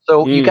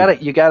 So you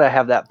gotta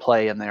have that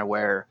play in there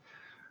where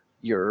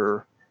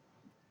you're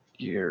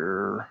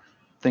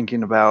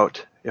thinking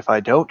about, if I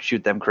don't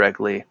shoot them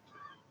correctly,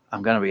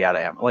 I'm gonna be out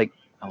of ammo. Like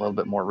a little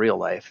bit more real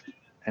life,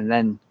 and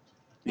then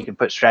you can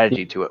put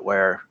strategy to it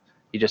where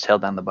you just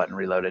held down the button,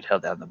 reloaded,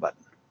 held down the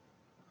button.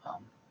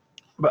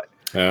 But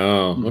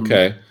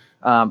okay.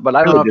 But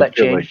I don't know if that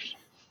changed.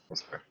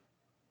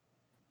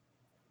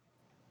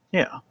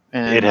 Yeah,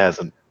 and it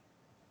hasn't.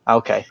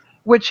 Okay,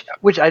 which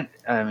I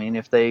mean,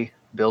 if they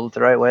build it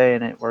the right way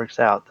and it works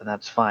out, then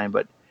that's fine.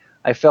 But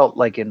I felt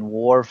like in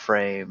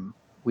Warframe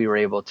we were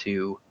able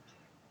to,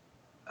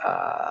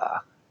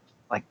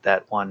 like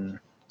that one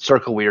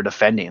circle we were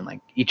defending. Like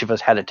each of us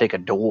had to take a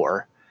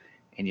door,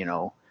 and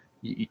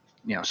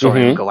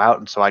Soren would go out,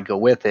 and so I'd go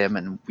with him,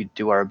 and we'd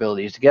do our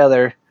abilities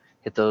together,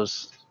 hit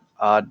those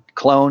odd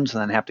clones,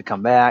 and then have to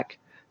come back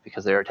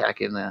because they were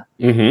attacking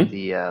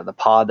the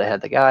pod that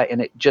had the guy, and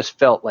it just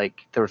felt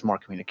like there was more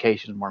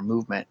communication, more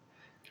movement.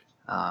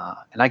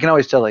 And I can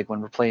always tell, like when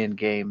we're playing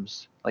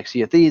games like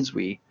Sea of Thieves,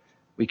 we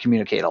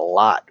communicate a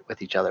lot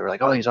with each other. We're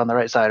like, oh, he's on the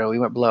right side. Oh, he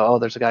went below. Oh,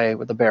 there's a guy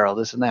with a barrel.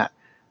 This and that.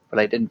 But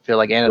I didn't feel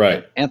like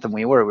Anthem.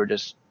 We were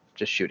just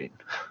shooting,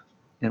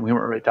 and we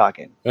weren't really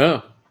talking.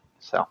 Oh,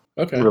 so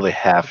okay. Really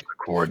have to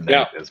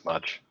coordinate as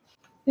much.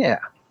 Yeah.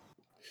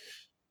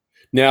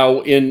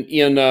 Now in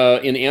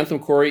Anthem,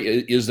 Corey,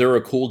 is there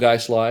a cool guy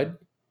slide?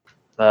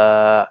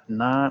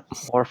 Not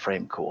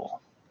Warframe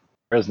cool.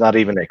 There's not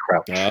even a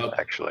crouch,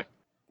 actually.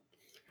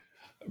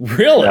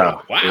 Really?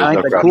 No, wow. I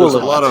think the coolest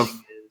there's a lot of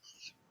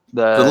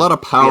there's a lot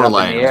of power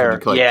landings.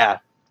 Yeah.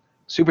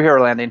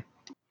 Superhero landing.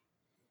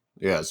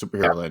 Yeah,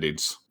 superhero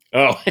landings.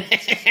 Oh.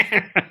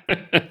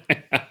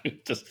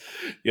 Just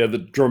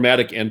the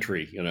dramatic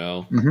entry,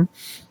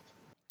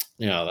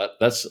 Yeah,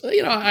 that's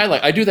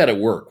I do that at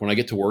work. When I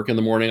get to work in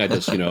the morning, I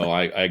just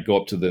I go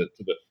up to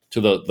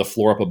the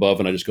floor up above,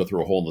 and I just go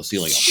through a hole in the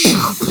ceiling.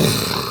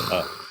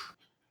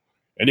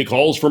 Any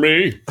calls for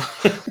me?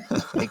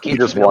 You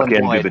just walk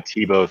in, do the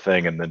Tebow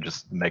thing, and then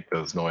just make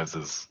those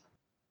noises.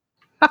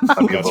 That's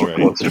right.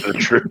 Closer to the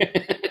truth.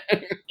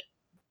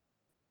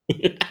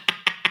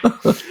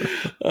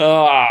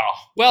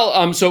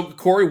 Well, so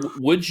Corey,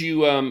 would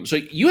you? So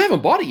you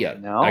haven't bought it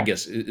yet? No, I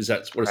guess is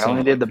that what it's I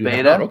only did the like?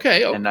 beta.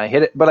 Okay, and I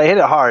hit it, but I hit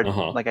it hard.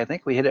 Like I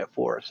think we hit it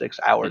for 6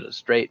 hours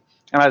straight,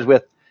 and I was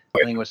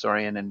playing with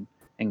Sorian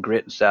and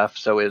Grit and stuff.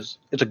 So it's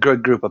a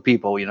good group of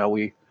people. We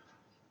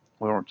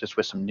weren't just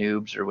with some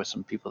noobs or with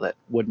some people that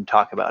wouldn't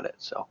talk about it.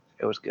 So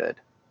it was good.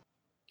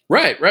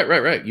 Right.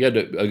 You had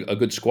a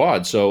good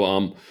squad.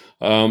 So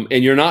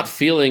and you're not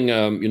feeling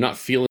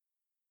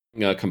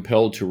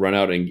compelled to run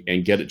out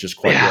and get it just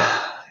quite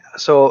yet.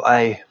 So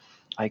I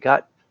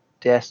got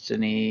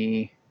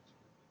Destiny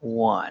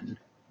 1,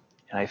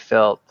 and I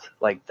felt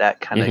like that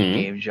kind of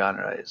game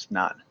genre is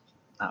not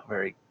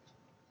very.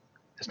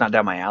 It's not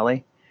down my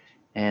alley.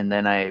 And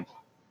then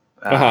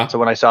so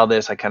when I saw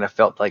this, I kind of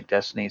felt like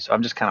Destiny. So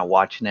I'm just kind of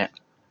watching it.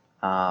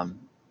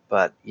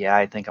 But yeah,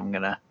 I think I'm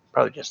gonna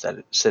probably just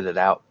sit it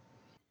out.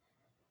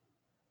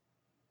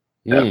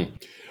 Yeah.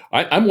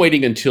 I'm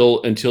waiting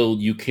until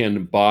you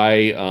can buy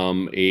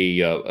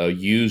a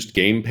used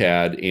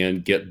gamepad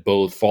and get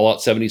both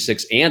Fallout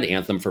 76 and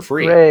Anthem for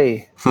free.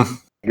 Hooray!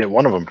 Get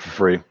one of them for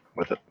free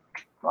with it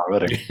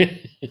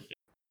already.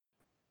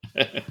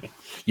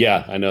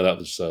 Yeah, I know that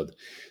was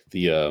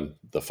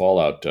the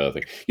Fallout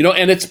thing.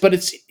 And it's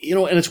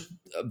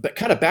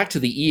kind of back to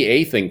the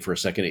EA thing for a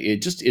second.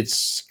 It's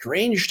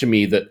strange to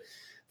me that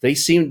they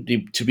seem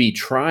to be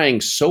trying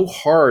so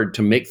hard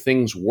to make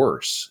things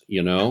worse.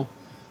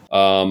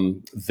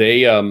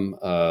 They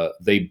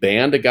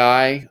banned a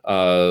guy,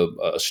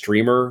 a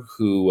streamer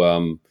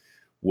who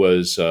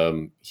was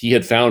he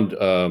had found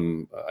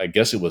I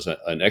guess it was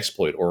an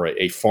exploit or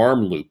a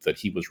farm loop that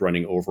he was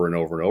running over and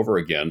over and over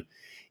again,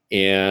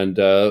 and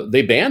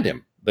they banned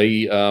him.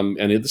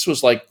 This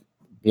was like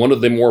one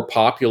of the more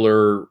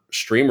popular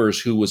streamers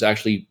who was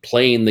actually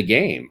playing the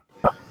game,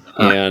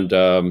 and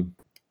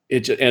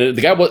the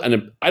guy was,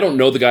 and I don't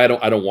know the guy.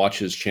 I don't watch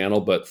his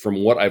channel, but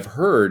from what I've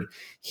heard,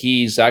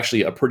 he's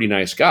actually a pretty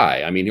nice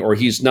guy. I mean, or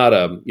he's not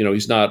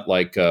he's not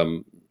like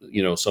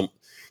some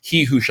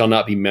he who shall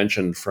not be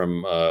mentioned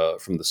from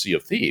the Sea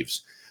of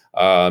Thieves.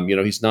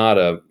 He's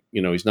not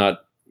he's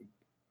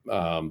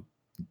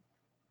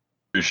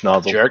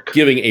not Jerk.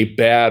 giving a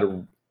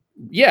bad.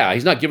 Yeah,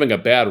 he's not giving a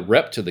bad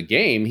rep to the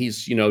game.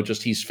 He's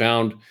he's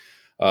found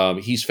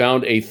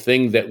a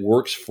thing that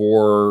works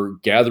for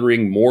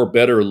gathering more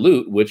better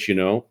loot, which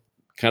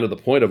kind of the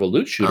point of a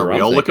loot shooter. Are we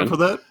all looking for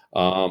that?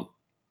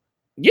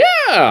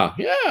 Yeah,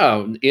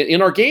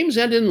 in our games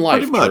and in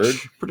life,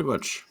 pretty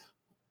much.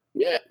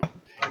 Yeah,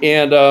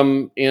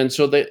 and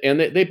so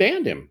they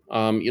banned him.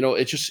 And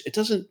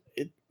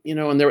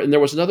there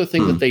was another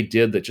thing that they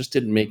did that just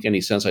didn't make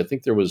any sense. I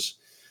think there was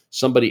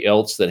somebody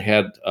else that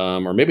had,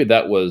 or maybe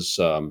that was.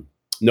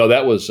 No,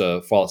 that was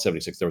Fallout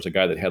 76. There was a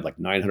guy that had like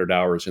 900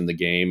 hours in the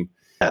game.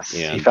 Yes,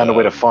 and, he found a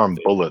way to farm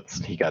bullets,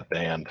 and he got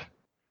banned.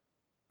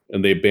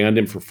 And they banned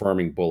him for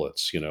farming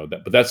bullets.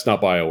 But that's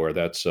not BioWare.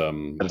 That's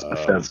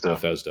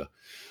Bethesda.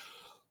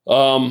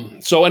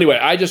 So anyway,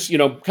 I just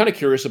kind of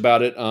curious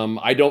about it.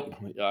 I don't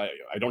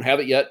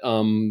have it yet.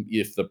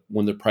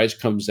 When the price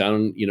comes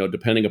down,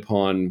 depending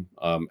upon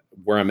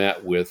where I'm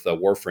at with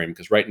Warframe,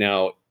 because right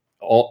now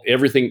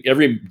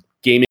every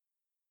gaming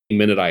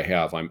minute I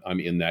have, I'm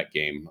in that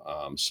game.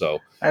 So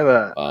I have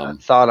a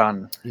thought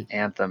on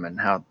Anthem and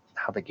how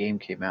the game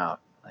came out.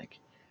 Like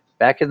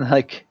back in the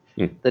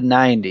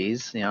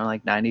 90s,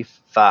 like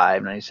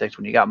 95, 96,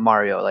 when you got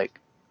Mario, like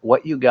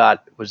what you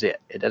got was it.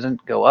 It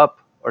doesn't go up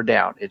or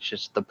down. It's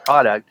just the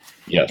product.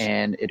 Yes.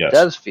 And it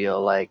does feel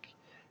like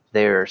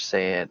they're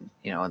saying,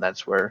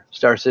 that's where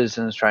Star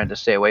Citizen is trying to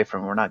stay away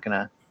from. We're not going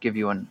to give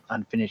you an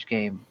unfinished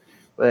game.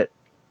 But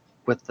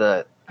with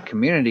the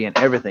community and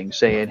everything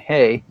saying,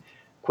 hey,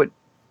 quit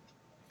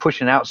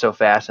pushing out so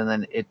fast, and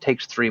then it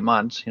takes 3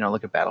 months.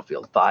 Look at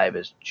Battlefield 5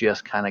 is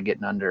just kind of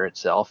getting under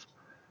itself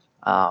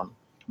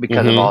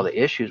because of all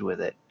the issues with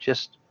it.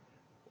 Just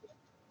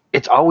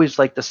it's always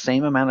like the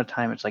same amount of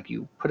time. It's like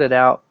you put it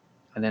out,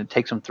 and then it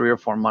takes them 3 or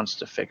 4 months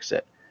to fix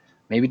it.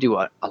 Maybe do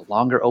a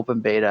longer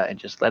open beta and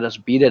just let us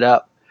beat it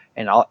up,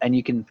 and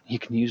you can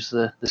use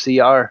the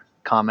CR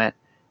comment.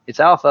 It's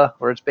alpha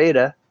or it's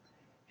beta,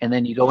 and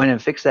then you go in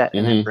and fix that,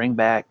 and then bring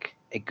back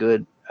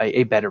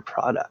a better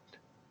product.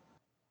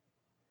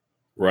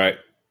 Right.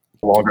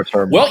 Longer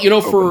term.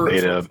 Well, for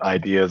beta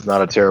idea is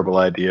not a terrible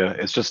idea.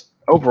 It's just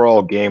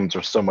overall games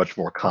are so much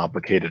more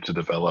complicated to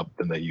develop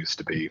than they used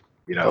to be.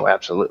 Oh,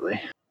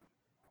 absolutely.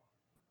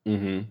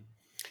 Mm-hmm.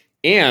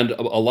 And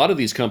a lot of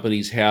these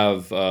companies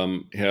have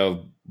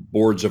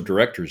boards of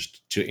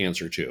directors to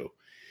answer to,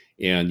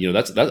 and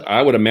that's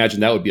I would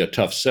imagine that would be a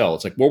tough sell.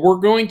 It's like, well, we're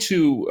going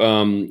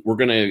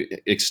to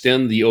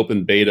extend the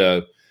open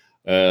beta,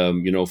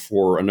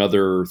 for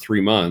another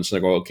 3 months. And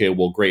I go, okay,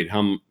 well, great.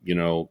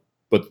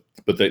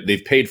 But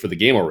they've paid for the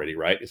game already,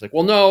 right? It's like,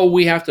 well, no,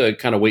 we have to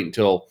kind of wait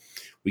until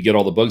we get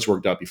all the bugs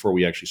worked out before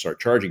we actually start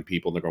charging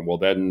people. And they're going, well,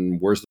 then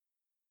where's the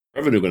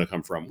revenue going to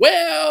come from?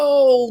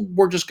 Well,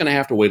 we're just going to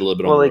have to wait a little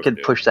bit. Well, they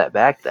could push that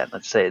back then.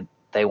 Let's say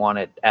they want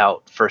it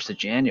out 1st of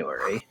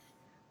January,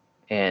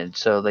 and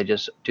so they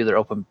just do their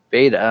open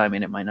beta. I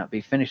mean, it might not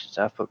be finished and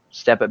stuff, but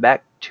step it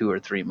back 2 or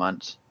 3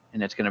 months,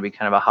 and it's going to be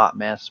kind of a hot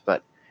mess.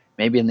 But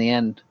maybe in the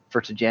end,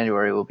 1st of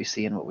January, we'll be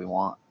seeing what we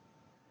want,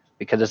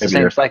 because it's the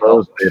same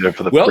cycle. Beta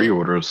for the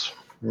pre-orders.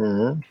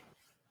 Mm-hmm.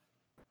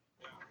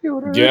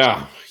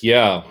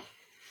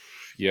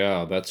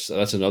 Yeah, that's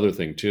another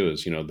thing too.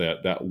 Is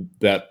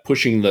that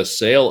pushing the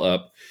sale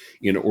up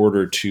in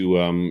order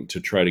to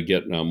try to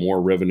get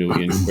more revenue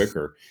in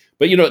quicker.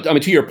 But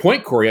to your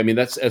point, Corey, I mean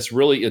it's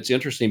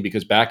interesting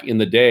because back in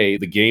the day,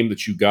 the game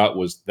that you got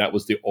was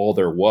all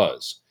there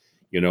was.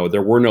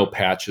 There were no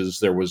patches.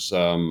 There was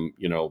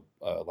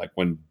like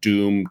when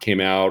Doom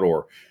came out,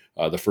 or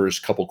the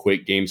first couple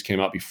Quake games came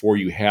out, before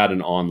you had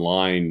the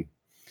online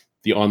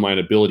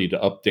ability to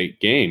update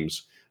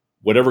games.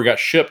 Whatever got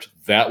shipped,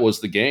 that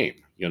was the game.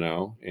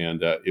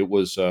 And it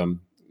was,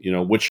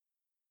 which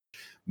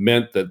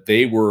meant that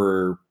they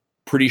were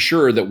pretty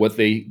sure that what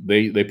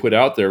they put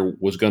out there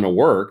was going to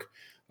work.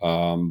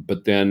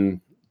 But then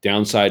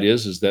downside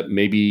is that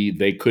maybe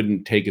they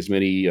couldn't take as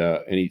many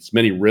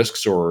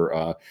risks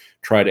or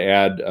try to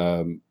add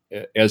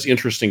as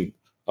interesting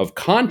of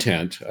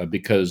content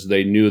because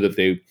they knew that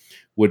they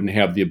wouldn't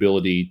have the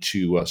ability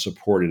to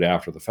support it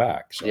after the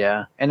fact. So.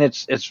 Yeah, and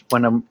it's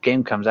when a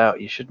game comes out,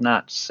 you should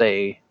not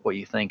say what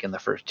you think in the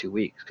first 2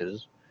 weeks,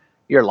 because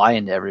you're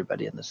lying to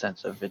everybody in the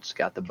sense of it's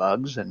got the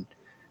bugs and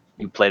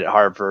you played it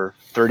hard for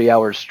 30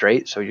 hours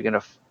straight, so you're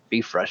gonna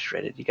be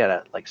frustrated. You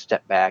gotta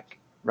step back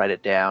write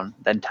it down,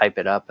 then type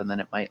it up, and then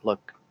it might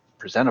look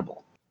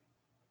presentable.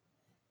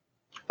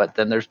 But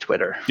then there's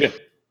Twitter. Yeah.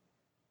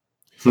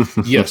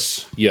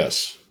 Yes.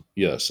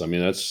 I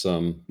mean, that's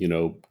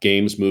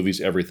games,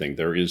 movies, everything.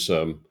 There is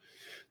the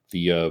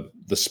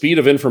speed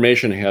of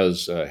information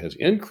has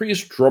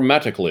increased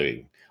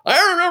dramatically.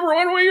 I remember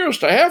when we used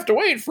to have to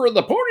wait for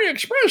the Pony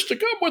Express to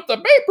come with the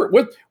paper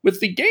with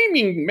the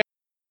gaming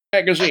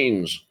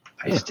magazines.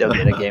 I still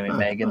get a gaming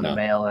mag in the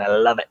mail, and I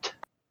love it.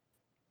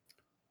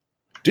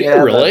 Do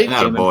you really?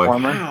 Game boy.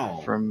 Informer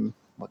Wow. from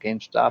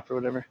GameStop or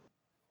whatever.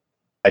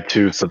 I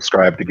too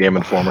subscribe to Game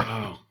Informer.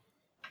 Wow.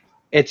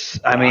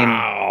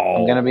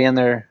 I'm gonna be in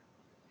there.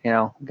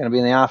 I'm gonna be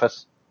in the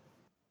office.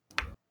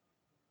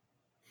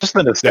 Just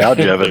the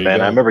nostalgia of There it, you man.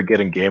 go. I remember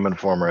getting Game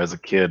Informer as a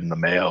kid in the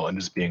mail and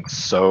just being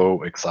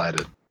so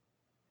excited.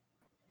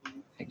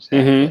 Exactly.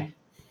 Mhm.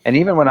 And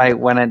even when I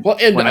went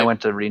I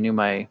went to renew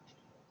my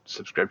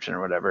subscription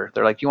or whatever,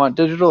 they're like, "You want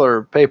digital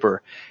or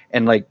paper?"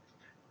 And like,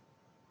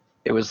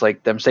 it was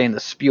like them saying the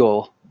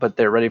spiel, but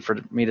they're ready for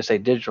me to say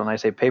digital, and I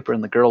say paper,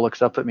 and the girl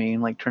looks up at me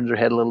and like turns her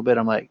head a little bit.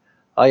 I'm like,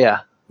 "Oh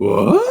yeah,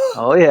 What?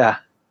 oh yeah."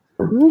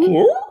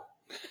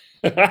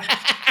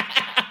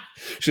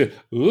 She said,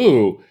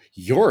 ooh,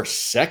 you're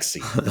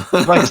sexy.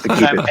 He likes to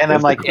keep it. And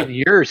I'm like, "And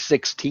you're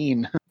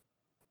 16."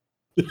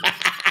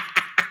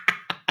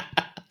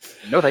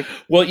 No, thank you.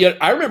 Well, yeah,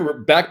 I remember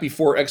back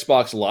before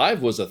Xbox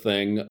Live was a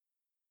thing.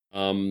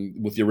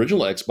 With the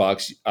original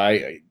Xbox,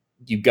 I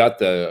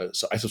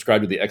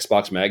subscribed to the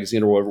Xbox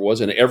magazine or whatever it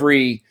was, and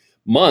every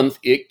month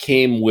it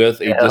came with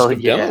a Hell disc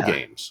of yeah. demo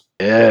games,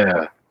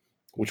 Yeah.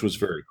 which was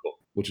very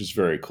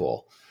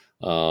cool.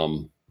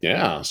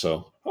 Yeah,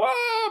 so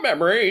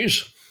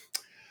memories.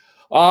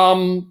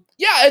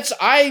 Yeah, it's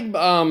I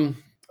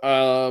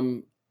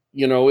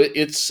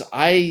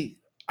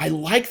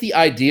like the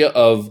idea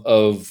of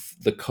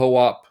the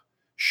co-op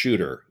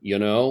shooter.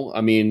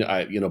 I mean,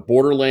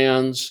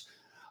 Borderlands,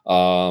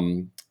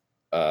 the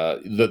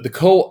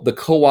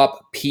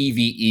co-op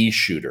PvE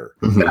shooter.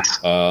 Yes.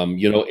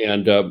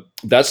 And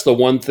that's the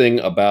one thing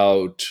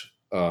about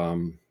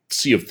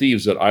Sea of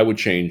Thieves that I would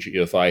change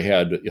if I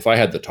had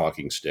the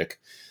talking stick.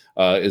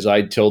 Is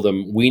I'd tell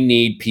them we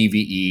need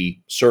PvE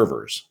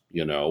servers,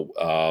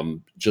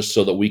 just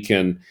so that we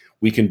can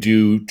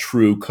do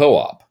true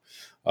co-op.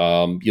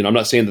 I'm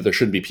not saying that there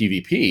shouldn't be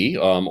PvP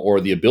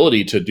or the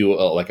ability to do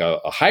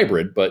a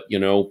hybrid, but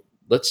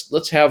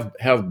let's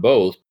have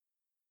both,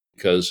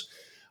 because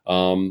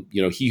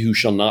he who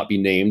shall not be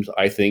named,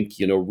 I think,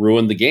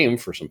 ruined the game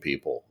for some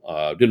people.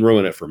 Didn't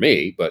ruin it for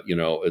me, but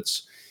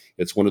it's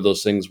one of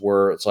those things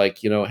where it's like,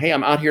 hey,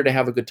 I'm out here to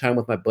have a good time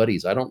with my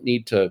buddies. I don't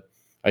need to.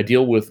 I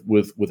deal with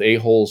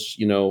a-holes,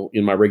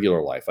 in my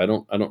regular life. I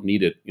don't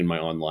need it in my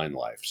online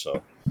life.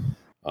 So,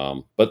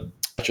 but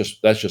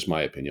that's just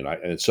my opinion.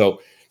 And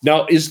so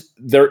now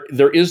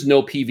there is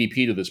no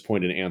PvP to this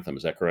point in Anthem.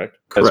 Is that correct?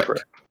 That's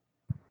correct.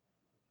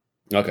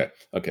 Okay.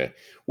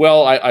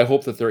 Well, I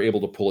hope that they're able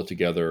to pull it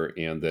together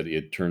and that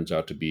it turns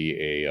out to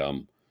be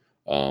a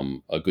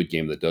good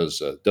game that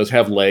does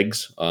have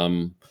legs.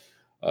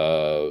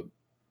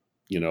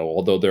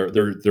 Although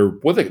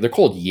they're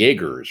called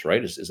Jaegers,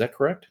 right? Is that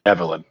correct?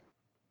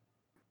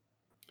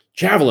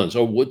 Javelins.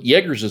 Oh, what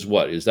Jaegers is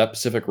what? Is that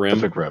Pacific Rim?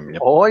 Pacific Rim.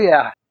 Yep. Oh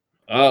yeah.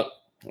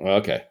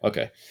 Okay.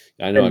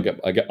 I know.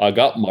 I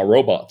got my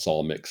robots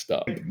all mixed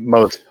up.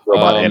 Most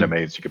robot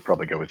animes, you could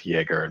probably go with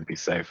Jaeger and be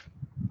safe,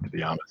 to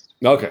be honest.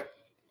 Okay.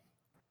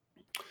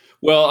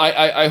 Well,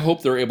 I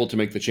hope they're able to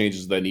make the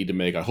changes they need to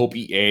make. I hope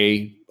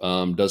EA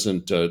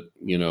doesn't,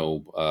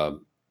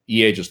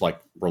 EA just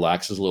like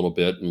relaxes a little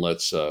bit and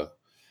lets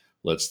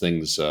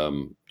things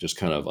just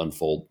kind of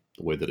unfold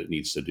the way that it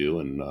needs to do,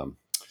 and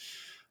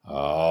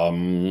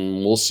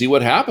we'll see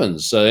what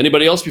happens.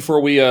 Anybody else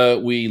before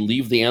we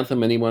leave the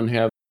Anthem? Anyone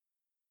have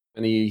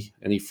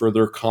any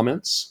further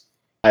comments?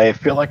 I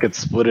feel like it's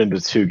split into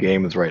two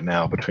games right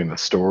now between the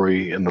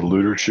story and the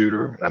looter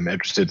shooter. I'm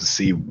interested to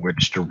see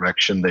which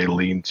direction they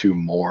lean to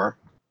more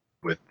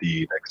with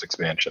the next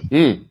expansion.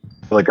 I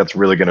feel like that's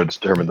really going to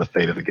determine the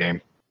fate of the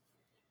game.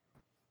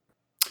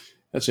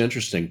 That's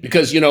interesting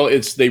because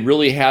they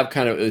really have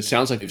it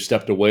sounds like they've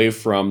stepped away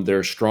from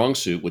their strong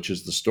suit, which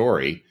is the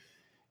story,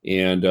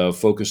 and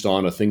focused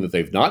on a thing that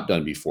they've not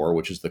done before,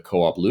 which is the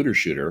co-op looter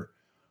shooter.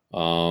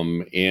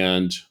 So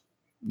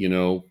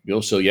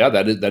yeah,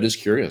 that is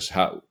curious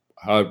how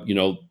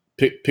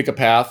pick a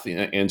path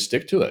and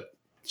stick to it.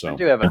 So I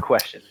do have a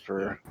question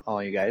for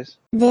all you guys.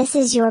 This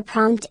is your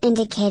prompt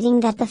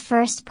indicating that the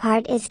first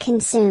part is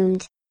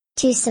consumed.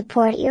 To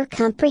support your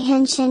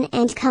comprehension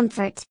and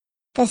comfort,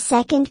 the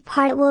second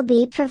part will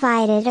be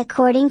provided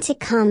according to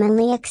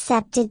commonly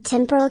accepted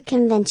temporal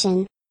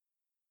convention.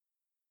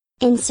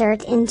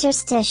 Insert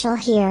interstitial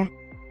here.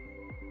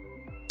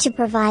 To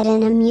provide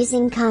an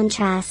amusing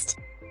contrast,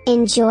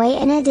 enjoy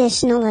an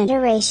additional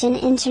iteration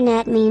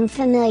internet meme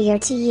familiar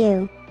to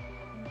you.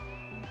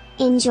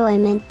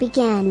 Enjoyment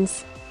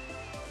begins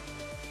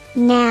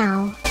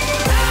now.